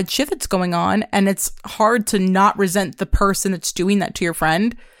bad shit that's going on, and it's hard to not resent the person that's doing that to your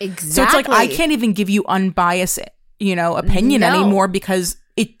friend. Exactly. So it's like, I can't even give you unbiased, you know, opinion anymore, because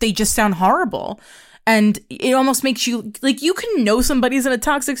they just sound horrible. And it almost makes you like, you can know somebody's in a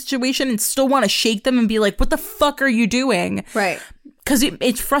toxic situation and still want to shake them and be like, what the fuck are you doing? Right. Because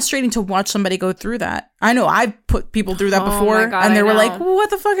it's frustrating to watch somebody go through that. I know I've put people through that before, God, and they were like, what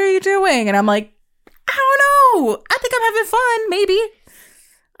the fuck are you doing? And I'm like, I don't know. I think I'm having fun, maybe.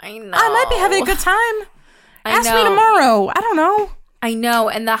 I know. I might be having a good time. Ask me tomorrow. I don't know. I know.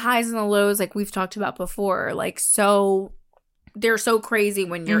 And the highs and the lows, like we've talked about before, like they're so crazy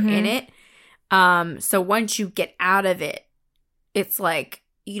when you're in it. So once you get out of it, it's like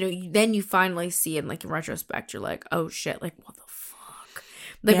then you finally see it, like, in retrospect, you're like, oh shit, like, what the fuck?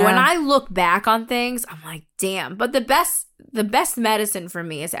 Like, when I look back on things, I'm like, damn. But the best medicine for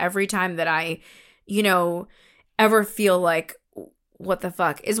me is every time that I, ever feel like, what the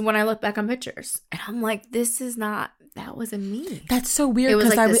fuck, is when I look back on pictures. And I'm like, that wasn't me. That's so weird,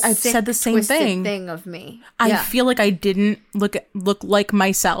 because I've said the same thing of me. I feel like I didn't look like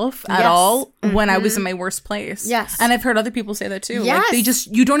myself at all when I was in my worst place. Yes. And I've heard other people say that too. Yes.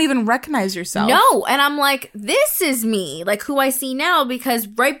 Like, you don't even recognize yourself. No. And I'm like, this is me, like, who I see now, because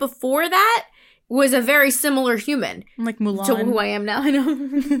right before that was a very similar human. Like Mulan. To who I am now. I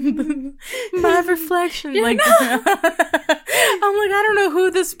know. My reflection. Like, I'm like, I don't know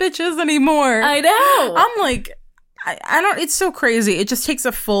who this bitch is anymore. I know. I'm like, I don't, it's so crazy. It just takes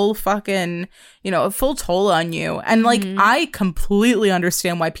a full fucking, a full toll on you. And like, I completely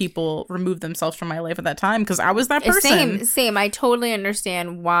understand why people remove themselves from my life at that time, because I was that person. Same. I totally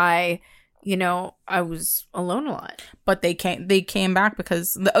understand why, I was alone a lot. But they came back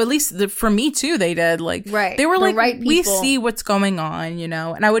because, at least for me too, they did. Like, right. They were the like, right people. We see what's going on,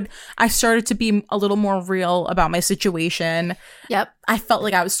 and I started to be a little more real about my situation. Yep. I felt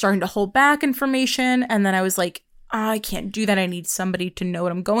like I was starting to hold back information, and then I was like, I can't do that. I need somebody to know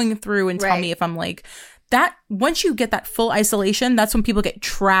what I'm going through and tell me if I'm like that. Once you get that full isolation, that's when people get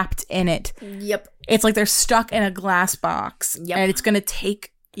trapped in it. Yep. It's like they're stuck in a glass box. Yep. And it's going to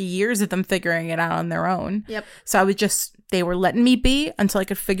take years of them figuring it out on their own. Yep. So they were letting me be until I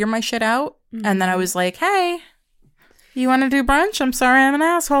could figure my shit out. Mm-hmm. And then I was like, hey, you want to do brunch? I'm sorry, I'm an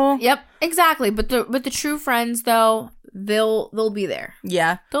asshole. Yep, exactly. But the true friends, though, they'll be there.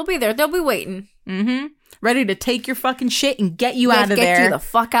 Yeah. They'll be there. They'll be waiting. Mm-hmm. Ready to take your fucking shit and get you out of there. Get you the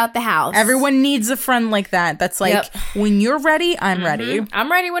fuck out the house. Everyone needs a friend like that. That's like, when you're ready, I'm ready.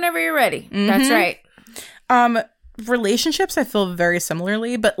 I'm ready whenever you're ready. Mm-hmm. That's right. Relationships, I feel very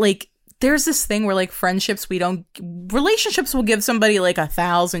similarly, but like, there's this thing where like relationships will give somebody like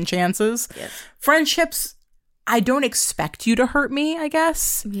 1,000 chances. Yes. Friendships, I don't expect you to hurt me, I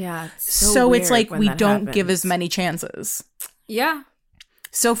guess. Yeah. So it's like, we don't give as many chances. Yeah.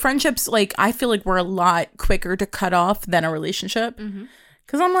 So friendships, like, I feel like we're a lot quicker to cut off than a relationship.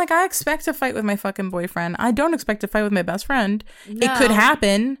 Because I'm like, I expect to fight with my fucking boyfriend. I don't expect to fight with my best friend. No. It could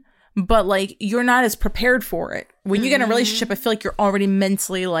happen, but like, you're not as prepared for it. When you get in a relationship, I feel like you're already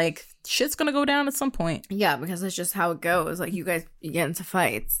mentally like, shit's gonna go down at some point. Yeah, because that's just how it goes. Like, you get into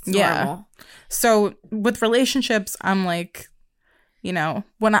fights. It's normal. So with relationships, I'm like,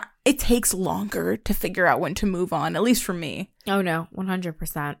 it takes longer to figure out when to move on, at least for me. Oh, no,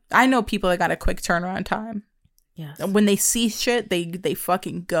 100%. I know people that got a quick turnaround time. Yes. When they see shit, they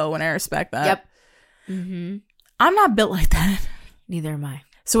fucking go, and I respect that. Yep. Mm-hmm. I'm not built like that. Neither am I.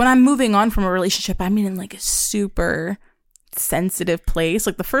 So when I'm moving on from a relationship, I'm in like a super sensitive place.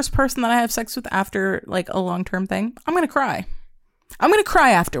 Like, the first person that I have sex with after like a long-term thing, I'm going to cry. I'm going to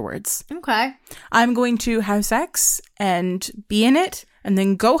cry afterwards. Okay. I'm going to have sex and be in it and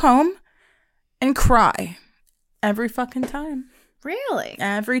then go home and cry every fucking time. Really?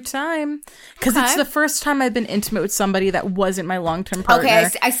 Every time. Because it's the first time I've been intimate with somebody that wasn't my long-term partner. Okay,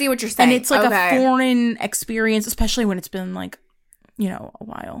 I see what you're saying. And it's like a foreign experience, especially when it's been like, a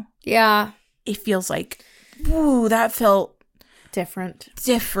while. Yeah. It feels like, woo, that felt different.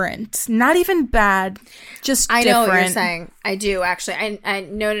 Not even bad, just different. I know what you're saying. I do, actually. I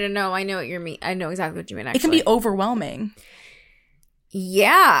no. I know what you mean. I know exactly what you mean, actually. It can be overwhelming.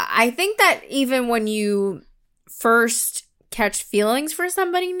 Yeah. I think that even when you first catch feelings for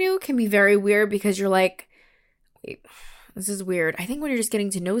somebody new can be very weird, because you're like, wait, this is weird. I think when you're just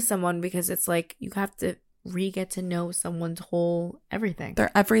getting to know someone, because it's like you have to get to know someone's whole everything.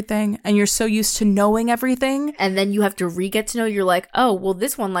 Their everything. And you're so used to knowing everything. And then you have to get to know, you're like, oh, well,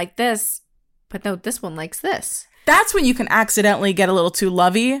 this one liked this, but no, this one likes this. That's when you can accidentally get a little too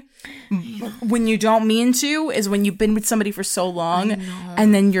lovey. When you don't mean to, is when you've been with somebody for so long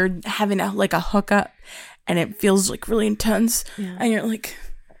and then you're having a hookup and it feels like really intense. Yeah. And you're like,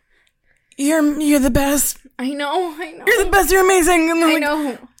 you're the best. I know. You're the best. You're amazing. And I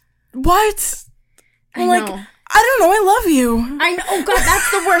know. What? I'm I like, know. I don't know. I love you. I know. Oh, God,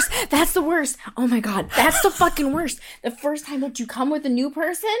 that's the worst. That's the worst. Oh, my God. That's the fucking worst. The first time that you come with a new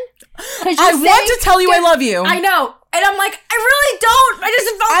person. I want to tell you I love you. I know. And I'm like, I really don't. I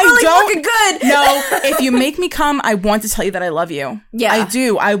just felt really fucking good. No, if you make me come, I want to tell you that I love you. Yeah. I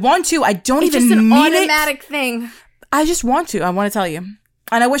do. I want to. I don't it's even just an mean automatic thing. I just want to. I want to tell you.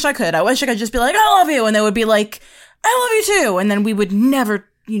 And I wish I could. I wish I could just be like, I love you. And they would be like, I love you too. And then we would never,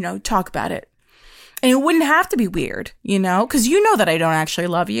 talk about it. And it wouldn't have to be weird, because you know that I don't actually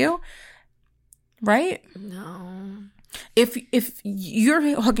love you. Right? No. If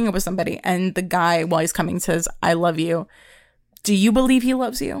you're hooking up with somebody and the guy, while he's coming, says, I love you, do you believe he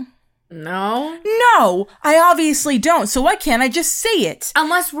loves you? No. No, I obviously don't. So why can't I just say it?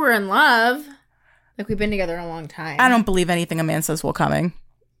 Unless we're in love. Like, we've been together a long time. I don't believe anything a man says while coming.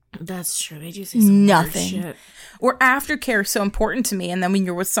 That's true. They do say some nothing. weird shit. Or aftercare is so important to me. And then when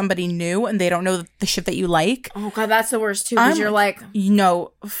you're with somebody new and they don't know the shit that you like. Oh, God, that's the worst, too. Because you're like... You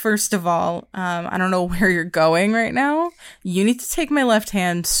know, first of all, I don't know where you're going right now. You need to take my left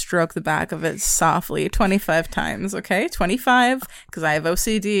hand, stroke the back of it softly 25 times, okay? 25, because I have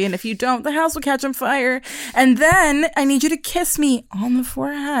OCD. And if you don't, the house will catch on fire. And then I need you to kiss me on the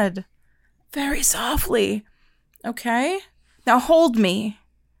forehead. Very softly. Okay? Now hold me.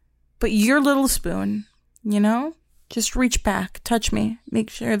 But your little spoon... You know, just reach back, touch me,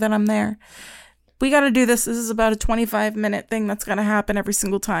 make sure that I'm there. We got to do this. This is about a 25-minute thing that's going to happen every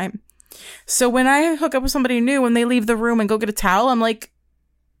single time. So when I hook up with somebody new and they leave the room and go get a towel, I'm like,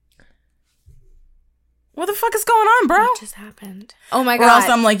 what the fuck is going on, bro? What just happened? Oh my God. Or else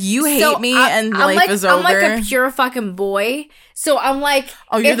I'm like, you hate me and life is over. I'm like a pure fucking boy. So I'm like,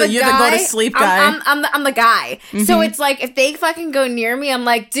 oh, you're the go to sleep guy. I'm the guy. Mm-hmm. So it's like, if they fucking go near me, I'm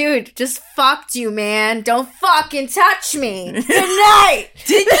like, dude, just fucked you, man. Don't fucking touch me. Good night.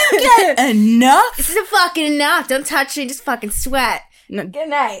 Did you get enough? This is fucking enough. Don't touch me. Just fucking sweat. No. Good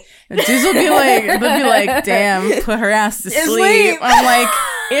night. Dudes will be like, damn, put her ass to sleep. I'm like,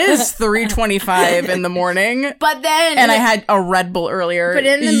 it is 3:25 in the morning. But then... And I had a Red Bull earlier. But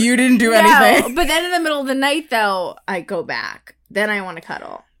you didn't do anything. But then in the middle of the night, though, I go back. Then I want to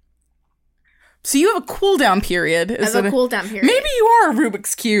cuddle. So you have a cool down period. I have a cool down period. Maybe you are a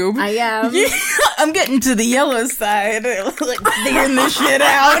Rubik's Cube. I am. Yeah, I'm getting to the yellow side. Like, figuring this shit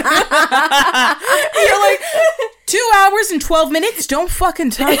out. You're like, 2 hours and 12 minutes? Don't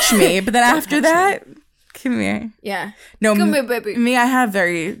fucking touch me. But then after that, come here. Yeah. No, come here, baby. Me, I have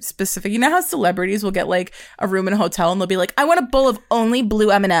very specific. You know how celebrities will get like a room in a hotel and they'll be like, I want a bowl of only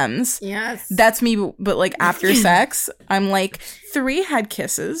blue M&Ms. Yes. That's me, but like after sex, I'm like 3 head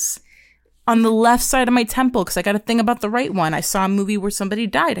kisses. On the left side of my temple, because I got to think about the right one. I saw a movie where somebody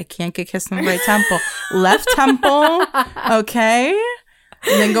died. I can't get kissed on the right temple. Left temple, okay?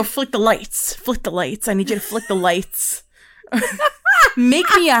 And then go flick the lights. Flick the lights. I need you to flick the lights. Make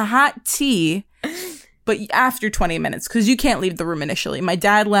me a hot tea, but after 20 minutes, because you can't leave the room initially. My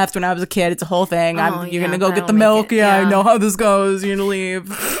dad left when I was a kid. It's a whole thing. You're going to go get the milk. Yeah, I know how this goes. You're going to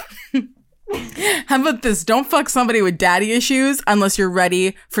leave. How about this? Don't fuck somebody with daddy issues unless you're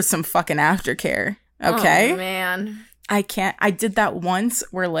ready for some fucking aftercare. Okay? Oh, man. I can't. I did that once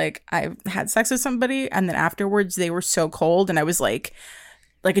where like I had sex with somebody and then afterwards they were so cold and I was like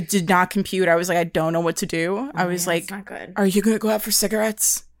it did not compute. I was like, I don't know what to do. I was like, not good. Are you going to go out for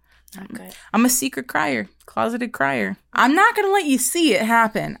cigarettes? Not good. I'm a secret crier, closeted crier. I'm not going to let you see it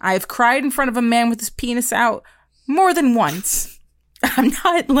happen. I've cried in front of a man with his penis out more than once. I'm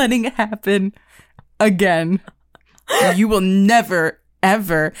not letting it happen again. You will never,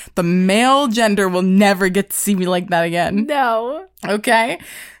 ever, the male gender will never get to see me like that again. No. Okay?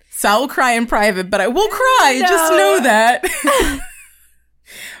 So I will cry in private, but I will cry. No. Just know that.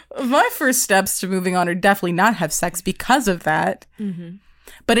 My first steps to moving on are definitely not have sex because of that. Mm-hmm.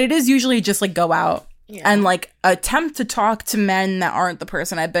 But it is usually just like go out and like attempt to talk to men that aren't the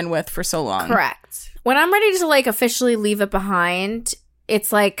person I've been with for so long. Correct. When I'm ready to like officially leave it behind,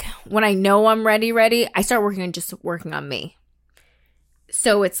 it's like when I know I'm ready, I start working on me.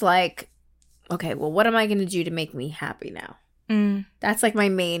 So it's like, okay, well, what am I going to do to make me happy now? That's like my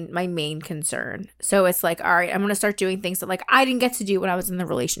main concern. So it's like, all right, I'm going to start doing things that like I didn't get to do when I was in the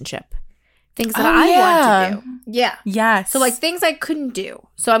relationship. Things that I want to do. Yeah. Yes. So like things I couldn't do.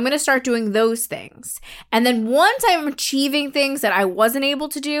 So I'm going to start doing those things. And then once I'm achieving things that I wasn't able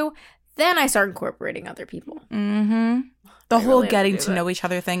to do, then I start incorporating other people. Mm-hmm. The whole getting to know each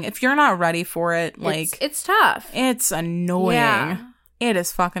other thing. If you're not ready for it, like... It's tough. It's annoying. Yeah. It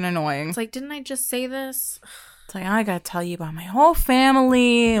is fucking annoying. It's like, didn't I just say this? It's like, I gotta tell you about my whole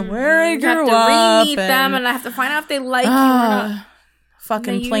family and where I grew up. You have to re-meet them and I have to find out if they like you or not.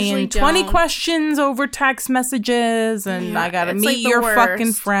 Fucking playing 20 questions over text messages and I gotta meet like your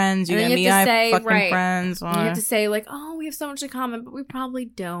fucking friends. You gotta meet my fucking friends. You have to say like, oh, we have so much in common, but we probably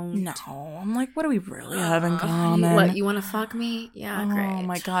don't. No. I'm like, what do we really have in common? What, you want to fuck me? Yeah, great. Oh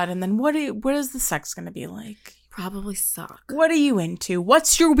my God. And then what is the sex gonna be like? Probably suck. What are you into?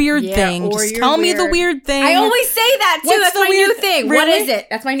 What's your weird thing? Just tell me the weird thing. I always say that too. That's my new thing. Really? What is it?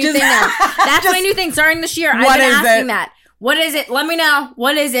 That's my new thing now. That's my new thing starting this year. I've been asking that. What is it? Let me know.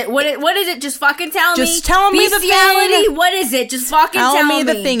 What is it? What is it? Just fucking tell me. Just tell me the Bestiality. thing. What is it? Just fucking tell me.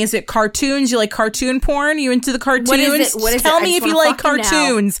 The thing. Is it cartoons? You like cartoon porn? You into the cartoons? What is it? What is tell it? me if you like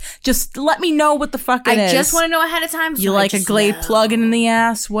cartoons. Just let me know what the fuck it is. I just want to know ahead of time. So you like a Glade plug-in in the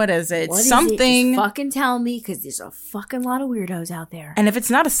ass? What is it? Something. Just fucking tell me, because there's a fucking lot of weirdos out there. And if it's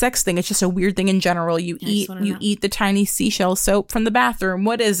not a sex thing, it's just a weird thing in general. You eat the tiny seashell soap from the bathroom.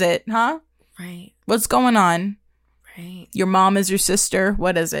 What is it? Huh? Right. What's going on? Right. Your mom is your sister.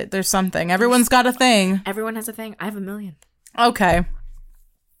 What is it? There's something. Everyone's got a thing. Everyone has a thing. I have a million. Okay.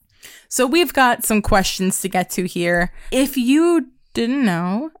 So we've got some questions to get to here. If you didn't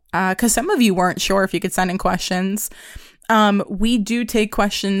know, because some of you weren't sure if you could send in questions, we do take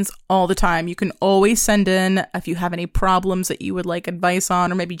questions all the time. You can always send in if you have any problems that you would like advice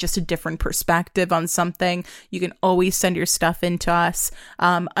on, or maybe just a different perspective on something. You can always send your stuff in to us.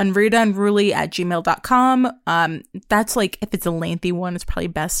 unreadunruly@gmail.com. That's like, if it's a lengthy one, it's probably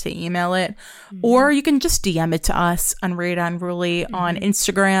best to email it. Mm-hmm. Or you can just DM it to us, unreadunruly, on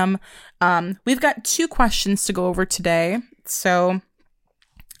Instagram. We've got 2 questions to go over today. So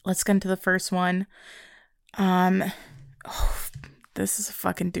let's get into the first one. Oh, this is a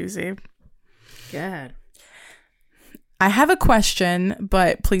fucking doozy. Good. I have a question,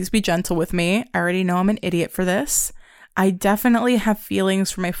 but please be gentle with me. I already know I'm an idiot for this. I definitely have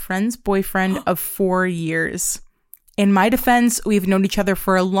feelings for my friend's boyfriend of 4 years. In my defense, we've known each other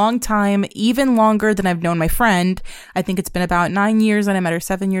for a long time, even longer than I've known my friend. I think it's been about 9 years, and I met her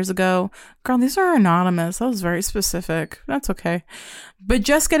 7 years ago. Girl, these are anonymous. That was very specific. That's okay. But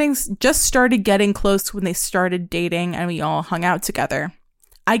just started getting close when they started dating, and we all hung out together.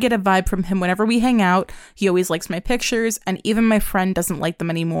 I get a vibe from him whenever we hang out. He always likes my pictures, and even my friend doesn't like them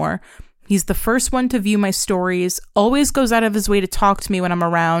anymore. He's the first one to view my stories, always goes out of his way to talk to me when I'm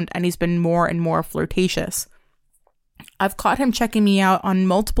around, and he's been more and more flirtatious. I've caught him checking me out on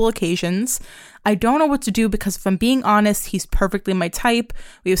multiple occasions. I don't know what to do because, if I'm being honest, he's perfectly my type.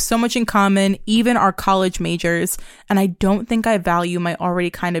 We have so much in common, even our college majors, and I don't think I value my already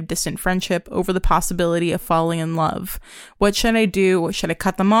kind of distant friendship over the possibility of falling in love. What should I do? Should I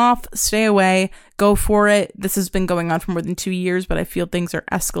cut them off? Stay away? Go for it? This has been going on for more than 2 years, but I feel things are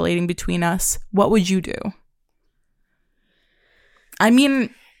escalating between us. What would you do? I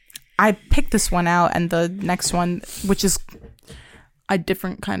mean, I picked this one out, and the next one, which is a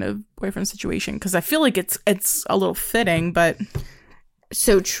different kind of boyfriend situation, because I feel like it's a little fitting, but...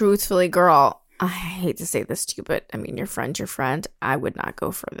 So truthfully, girl, I hate to say this to you, but I mean, your friend's your friend. I would not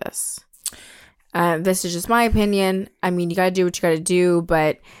go for this. This is just my opinion. I mean, you gotta do what you gotta do,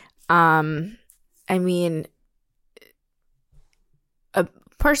 but I mean, a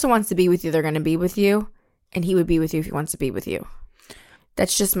person wants to be with you, they're gonna be with you, and he would be with you if he wants to be with you.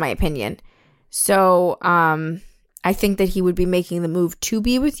 That's just my opinion. So, I think that he would be making the move to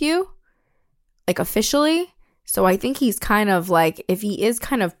be with you, like, officially. So I think he's kind of like, if he is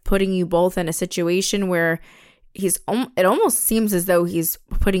kind of putting you both in a situation where it almost seems as though he's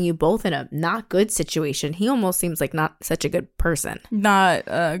putting you both in a not good situation. He almost seems like not such a good person. Not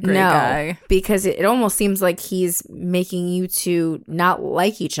a great guy. Because it almost seems like he's making you two not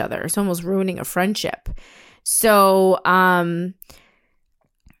like each other. It's almost ruining a friendship. So,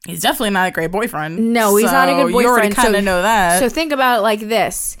 he's definitely not a great boyfriend. No, he's not a good boyfriend. You already kind of know that. So think about it like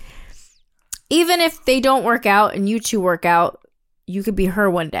this. Even if they don't work out and you two work out, you could be her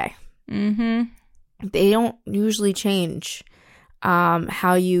one day. Mm-hmm. They don't usually change.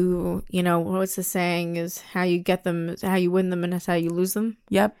 How you know, what's the saying is how you get them, is how you win them, and that's how you lose them.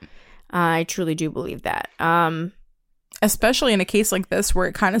 Yep. I truly do believe that. Especially in a case like this where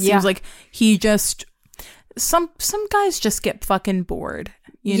it kind of seems like he just... Some guys just get fucking bored.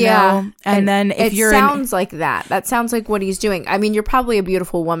 You know? And then if it sounds like that. That sounds like what he's doing. I mean, you're probably a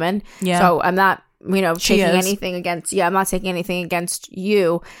beautiful woman. Yeah. So I'm not, taking anything against, I'm not taking anything against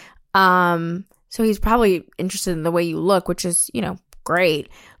you. So he's probably interested in the way you look, which is, great.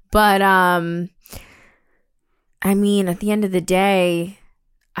 But, I mean, at the end of the day,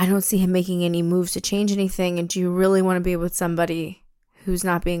 I don't see him making any moves to change anything. And do you really want to be with somebody who's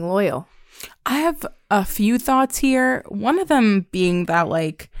not being loyal? I have a few thoughts here. One of them being that,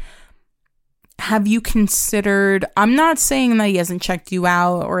 like, have you considered, I'm not saying that he hasn't checked you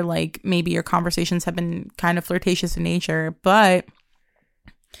out or, like, maybe your conversations have been kind of flirtatious in nature, but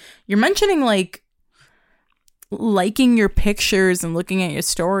you're mentioning, like, liking your pictures and looking at your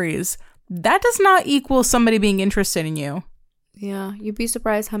stories. That does not equal somebody being interested in you. Yeah, you'd be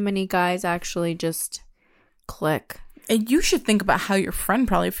surprised how many guys actually just click. And you should think about how your friend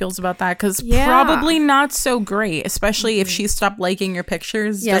probably feels about that, because Yeah. probably not so great, especially if she stopped liking your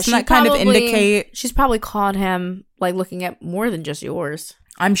pictures. Yeah, Doesn't that kind of indicate? She's probably caught him like looking at more than just yours.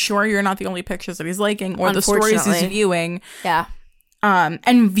 I'm sure you're not the only pictures that he's liking or the stories he's Unfortunately. viewing. Yeah.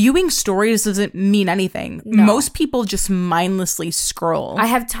 And viewing stories doesn't mean anything. No. Most people just mindlessly scroll. I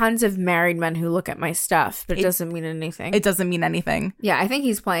have tons of married men who look at my stuff, but it doesn't mean anything. It doesn't mean anything. Yeah, I think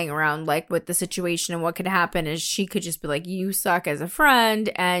he's playing around like with the situation, and what could happen is she could just be like, you suck as a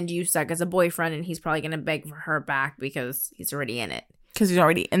friend and you suck as a boyfriend, and he's probably going to beg for her back because he's already in it. Because he's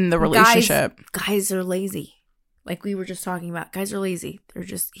already in the relationship. Guys are lazy. Like we were just talking about. Guys are lazy.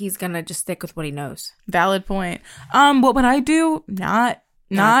 He's going to just stick with what he knows. Valid point. What would I do? Not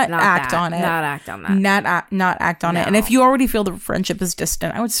act on it. Not act on that. Not act on it. And if you already feel the friendship is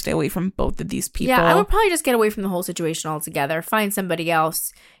distant, I would stay away from both of these people. Yeah, I would probably just get away from the whole situation altogether. Find somebody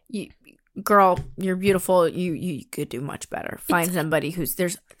else. Girl, you're beautiful. You could do much better. Find somebody who's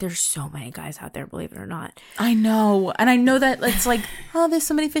there's so many guys out there, believe it or not. I know. And I know that it's like, oh, there's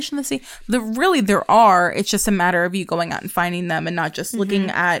so many fish in the sea. There are. It's just a matter of you going out and finding them and not just looking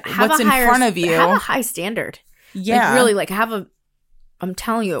at what's in front of you. Have a high standard. Yeah. Like, really, like I'm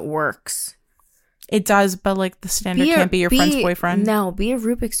telling you, it works. It does, but like the standard can't be your friend's boyfriend. No, be a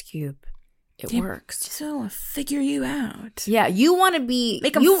Rubik's Cube. It works. So figure you out. Yeah, you want to be...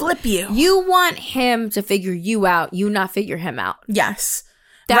 Make him flip you. You want him to figure you out, you not figure him out. Yes.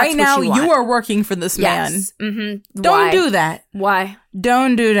 That's right now, what you are working for this man. Yes. Mm-hmm. Don't do that. Why?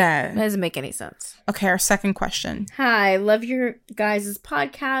 Don't do that. That doesn't make any sense. Okay, our second question. Hi, love your guys'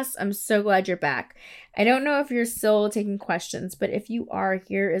 podcast. I'm so glad you're back. I don't know if you're still taking questions, but if you are,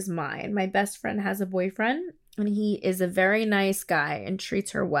 here is mine. My best friend has a boyfriend, and he is a very nice guy and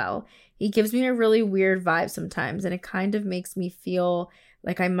treats her well. He gives me a really weird vibe sometimes, and it kind of makes me feel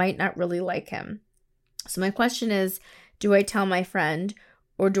like I might not really like him. So my question is, do I tell my friend,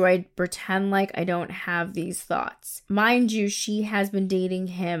 or do I pretend like I don't have these thoughts? Mind you, she has been dating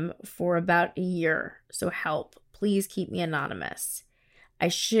him for about a year, so help. Please keep me anonymous. I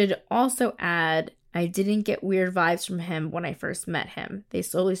should also add, I didn't get weird vibes from him when I first met him. They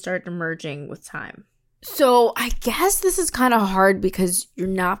slowly started emerging with time. So I guess this is kind of hard because you're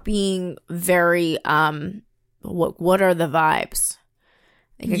not being very, what are the vibes?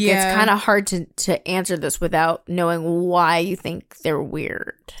 Like, it gets kind of hard to answer this without knowing why you think they're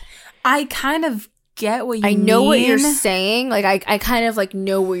weird. I kind of get what you mean. I know what you're saying. Like, I kind of like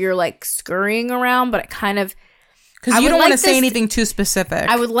know what you're like scurrying around, but I kind of... Because you don't want to say anything too specific.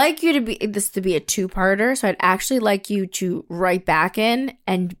 I would like you to be a two-parter, so I'd actually like you to write back in,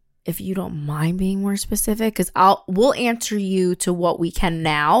 and if you don't mind being more specific, because we'll answer you to what we can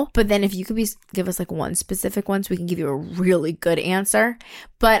now, but then if you could give us like one specific one, so we can give you a really good answer.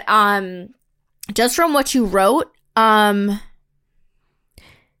 But just from what you wrote, God,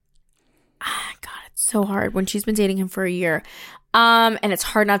 it's so hard when she's been dating him for a year, and it's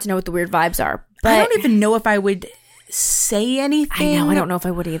hard not to know what the weird vibes are. But I don't even know if I would say anything. I know, I don't know if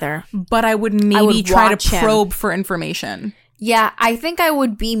I would either. But I would maybe try to probe for information. Yeah, I think I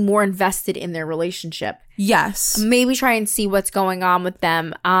would be more invested in their relationship. Yes. Maybe try and see what's going on with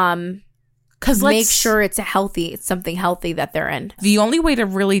them. Because make sure it's something healthy that they're in. The only way to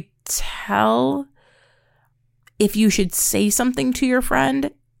really tell if you should say something to your friend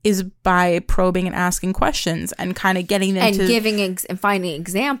is by probing and asking questions and kind of getting them to... and finding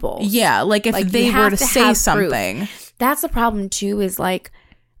examples. Yeah, like if they were to say something. Proof. That's the problem too, is like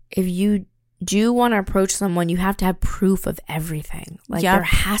if you do want to approach someone, you have to have proof of everything. Like there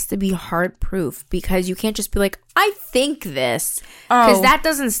has to be hard proof, because you can't just be like, I think this, because that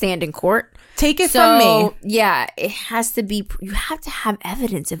doesn't stand in court. Take it from me. Yeah, it has to be, you have to have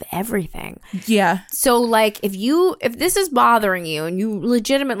evidence of everything. Yeah. So like if this is bothering you and you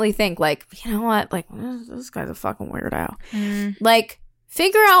legitimately think like, you know what, like this guy's a fucking weirdo. Like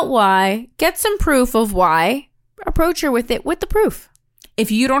figure out why, get some proof of why, approach her with the proof. If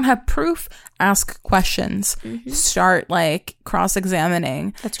you don't have proof, ask questions. Start like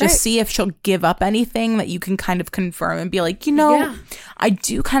cross-examining. That's Just right. see if she'll give up anything that you can kind of confirm and be like, I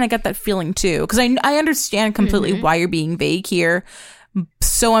do kind of get that feeling too. Because I understand completely why you're being vague here.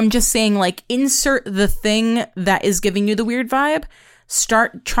 So I'm just saying, like, insert the thing that is giving you the weird vibe.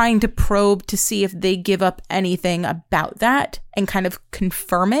 Start trying to probe to see if they give up anything about that and kind of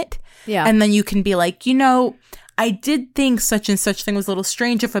confirm it. Yeah. And then you can be like, I did think such and such thing was a little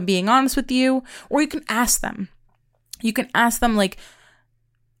strange, if I'm being honest with you. Or you can ask them. You can ask them, like,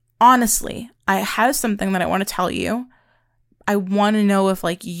 honestly, I have something that I want to tell you. I want to know if,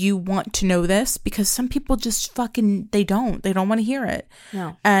 like, you want to know this, because some people just fucking, they don't want to hear it.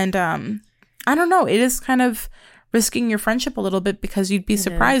 No. And I don't know. It is kind of risking your friendship a little bit because you'd be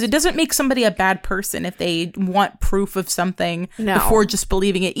surprised. It doesn't make somebody a bad person if they want proof of something before just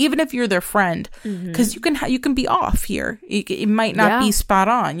believing it, even if you're their friend, because you can be off here. It might not be spot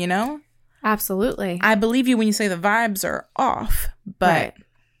on, you know? Absolutely. I believe you when you say the vibes are off, but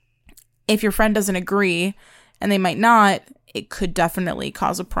if your friend doesn't agree, and they might not, it could definitely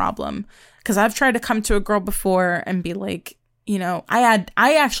cause a problem. Because I've tried to come to a girl before and be like, you know, I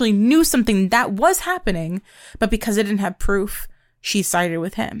actually knew something that was happening, but because I didn't have proof, she sided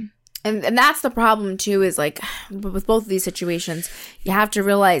with him. And that's the problem too, is like with both of these situations, you have to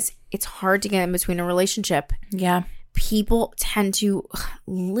realize it's hard to get in between a relationship. Yeah. People tend to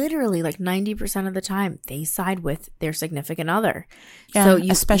literally like 90% of the time they side with their significant other. Yeah, so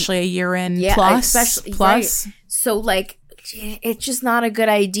especially a year in plus. Right. So like, it's just not a good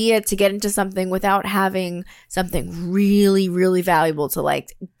idea to get into something without having something really, really valuable to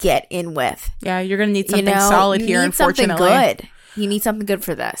like get in with. Yeah, you're going to need something solid here, unfortunately. Something good. You need something good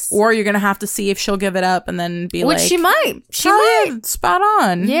for this. Or you're going to have to see if she'll give it up and then be Which like... she might. She might. Spot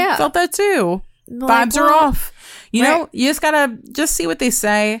on. Yeah. Felt that too. Like, vibes are off. You know, you just got to see what they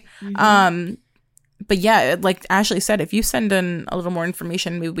say. But yeah, like Ashley said, if you send in a little more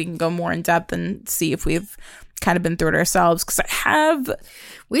information, maybe we can go more in depth and see if we've kind of been through it ourselves, because I have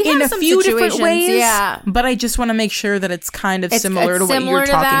in a few different ways, but I just want to make sure that it's kind of similar to what you're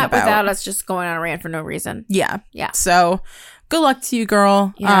talking about without us just going on a rant for no reason. Yeah So good luck to you,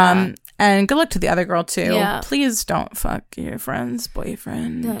 girl. And good luck to the other girl too. Please don't fuck your friend's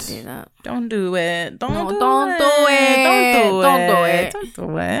boyfriend. Don't do that. Don't do it. Don't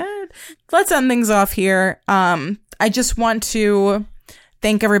do it. Let's end things off here. I just want to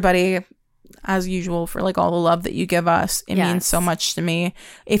thank everybody, as usual, for like all the love that you give us. It means so much to me.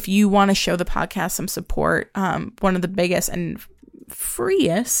 If you want to show the podcast some support, one of the biggest and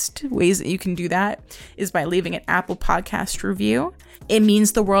freest ways that you can do that is by leaving an Apple Podcast review. It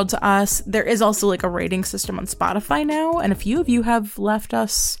means the world to us. There is also like a rating system on Spotify now, and a few of you have left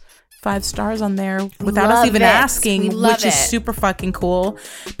us 5 stars on there without us even asking, which is super fucking cool.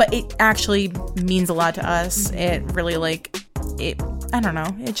 But it actually means a lot to us. It really I don't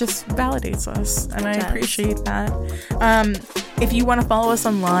know, it just validates us, and I appreciate that. If you want to follow us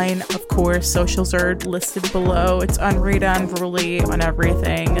online, of course, socials are listed below. It's Unrated Unruly on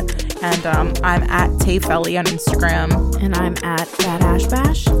everything, and I'm at Tayfelly on Instagram, and I'm at Bad Ash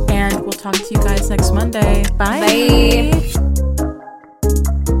Bash, and we'll talk to you guys next Monday. Bye.